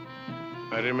him.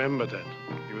 I remember that.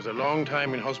 He was a long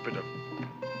time in hospital.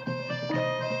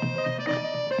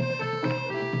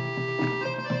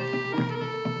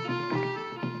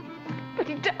 But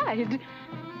he died.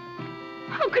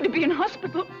 How could he be in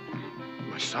hospital?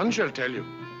 My son shall tell you.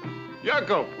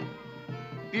 Jacob,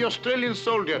 the Australian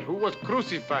soldier who was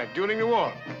crucified during the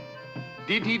war.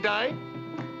 Did he die?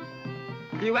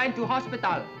 He went to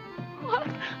hospital. What?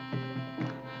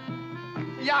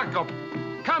 Jacob,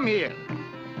 come here.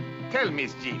 Tell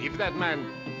Miss Jean if that man,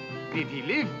 did he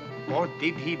live or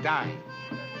did he die?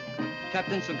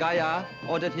 Captain Sugaya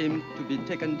ordered him to be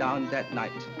taken down that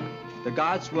night. The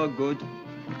guards were good.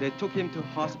 They took him to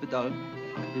hospital.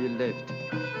 He lived.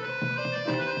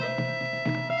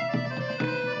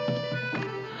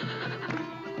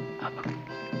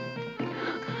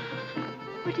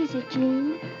 What is it,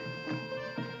 Jean?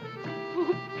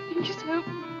 Oh,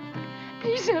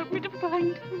 please help me to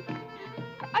find him.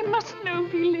 I must know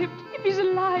if he lived, if he's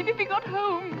alive, if he got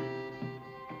home.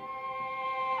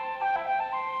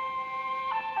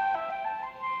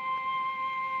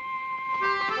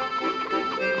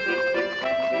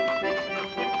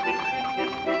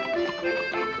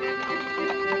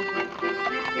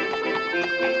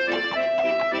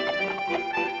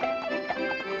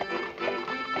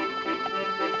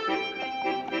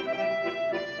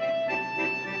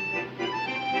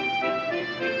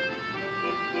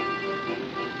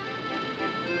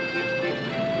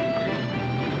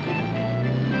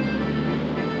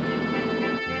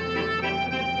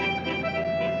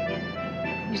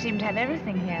 You seem to have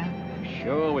everything here.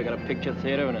 Sure, we got a picture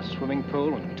theater and a swimming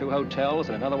pool and 2 hotels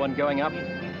and another one going up.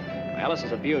 Alice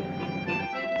is a beaut.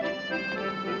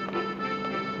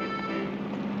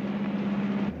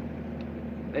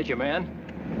 There's your man.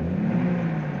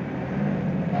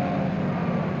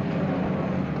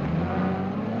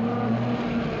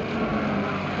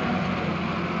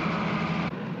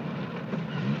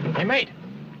 Hey, mate.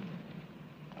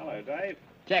 Hello, Dave.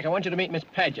 Jack, I want you to meet Miss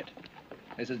Paget.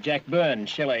 This is Jack Byrne,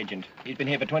 shell agent. He's been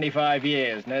here for 25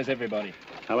 years, knows everybody.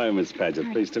 Hello, Miss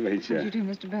Paget. Pleased to meet you. How do you do,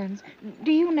 Mr. Burns?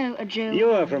 Do you know a Joe?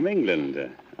 You are from England.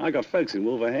 I got folks in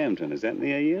Wolverhampton. Is that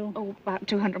near you? Oh, about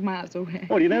 200 miles away.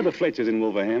 Oh, do you know the Fletchers in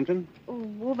Wolverhampton? Oh,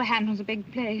 Wolverhampton's a big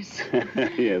place.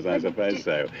 Yes, I suppose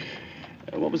so.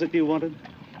 What was it you wanted?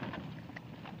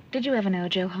 Did you ever know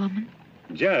Joe Harmon?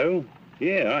 Joe?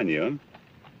 Yeah, I knew him.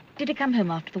 Did he come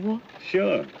home after the war?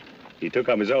 Sure. He took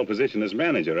up his old position as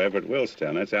manager over at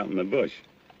Willstown. That's out in the bush.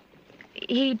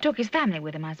 He took his family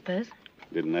with him, I suppose.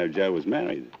 Didn't know Joe was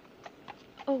married.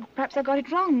 Oh, perhaps I got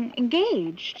it wrong.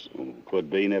 Engaged. Oh, could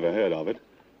be. Never heard of it.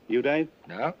 You, Dave?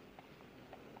 No.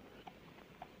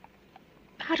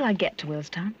 How do I get to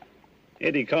Willstown?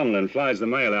 Eddie Conlon flies the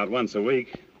mail out once a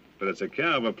week, but it's a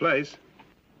cow of a place.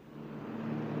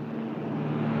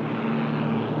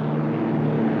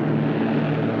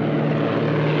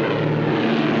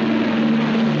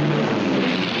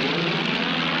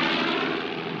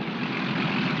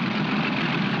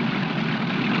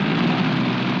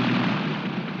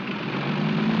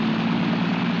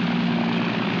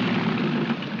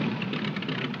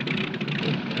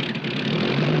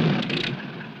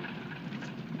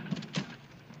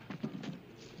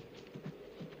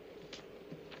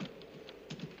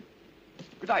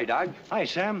 Good day, Doug. Hi,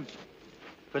 Sam.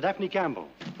 For Daphne Campbell.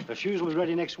 Her shoes will be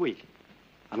ready next week.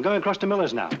 I'm going across to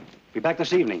Miller's now. Be back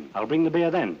this evening. I'll bring the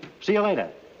beer then. See you later.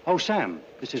 Oh, Sam,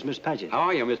 this is Miss Paget. How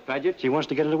are you, Miss Paget? She wants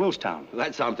to get into Willstown. Well,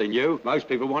 that's something new. Most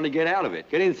people want to get out of it.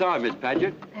 Get inside, Miss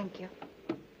Paget. Thank you.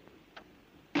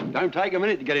 Don't take a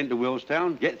minute to get into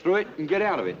Willstown. Get through it and get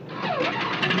out of it.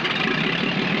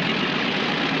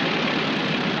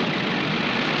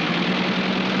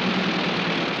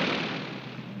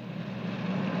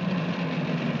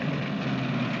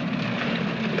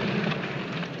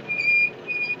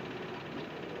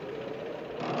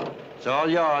 It's all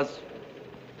yours.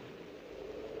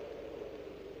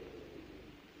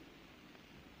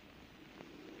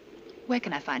 Where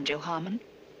can I find Joe Harmon?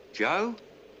 Joe?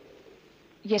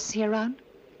 Yes, is he around?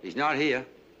 He's not here.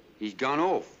 He's gone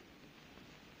off.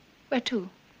 Where to?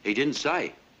 He didn't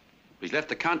say. He's left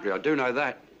the country, I do know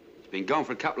that. He's been gone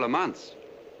for a couple of months.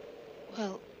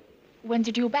 Well, when's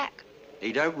he due back?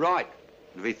 He don't write.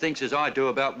 If he thinks as I do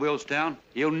about Willstown,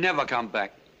 he'll never come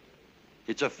back.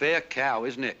 It's a fair cow,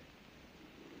 isn't it?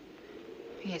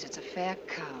 Yes, it's a fair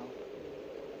cow.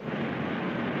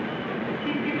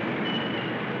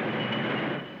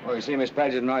 Well, you see, Miss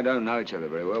Paget and I don't know each other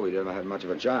very well. We never had much of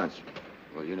a chance.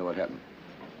 Well, you know what happened.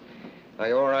 Are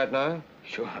you all right now?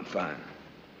 Sure, I'm fine.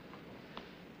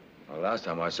 Well, last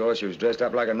time I saw her, she was dressed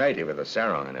up like a native with a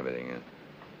sarong and everything.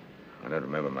 I don't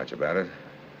remember much about it.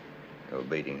 They were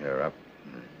beating her up.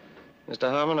 Mr.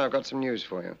 Harmon, I've got some news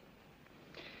for you.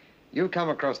 You've come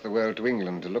across the world to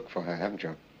England to look for her, haven't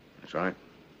you? That's right.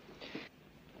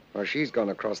 Well, she's gone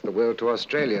across the world to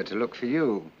Australia to look for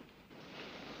you.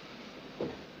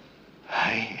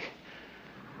 Hey.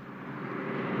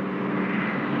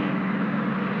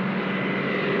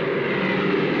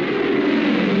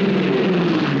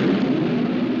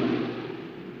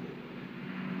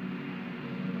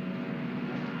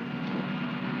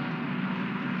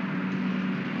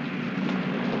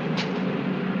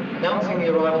 Announcing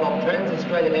the arrival of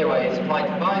Trans-Australian Airways Flight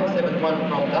 571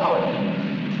 from Darwin.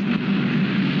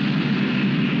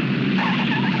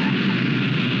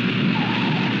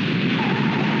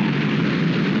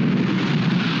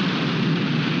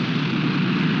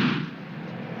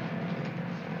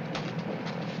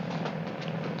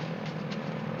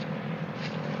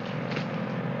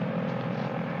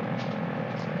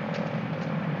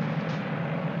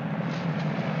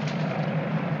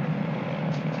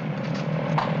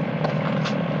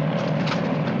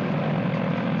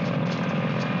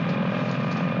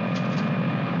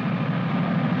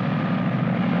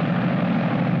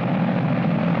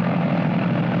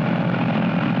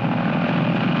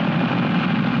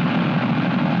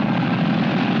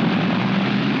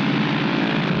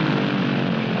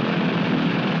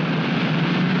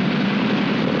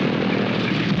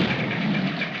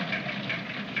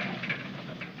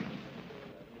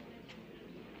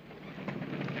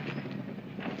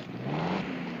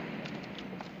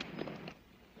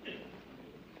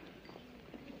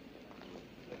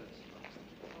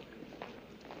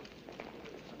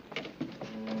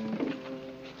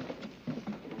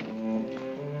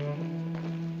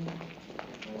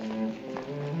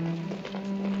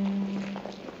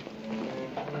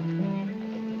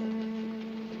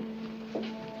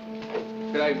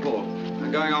 G'day, Paul.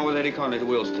 I'm going on with Eddie Conley to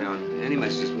Willstown. Any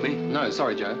messages for me? No,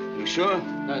 sorry, Joe. You sure?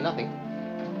 No, nothing.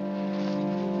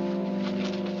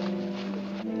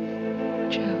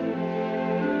 Joe.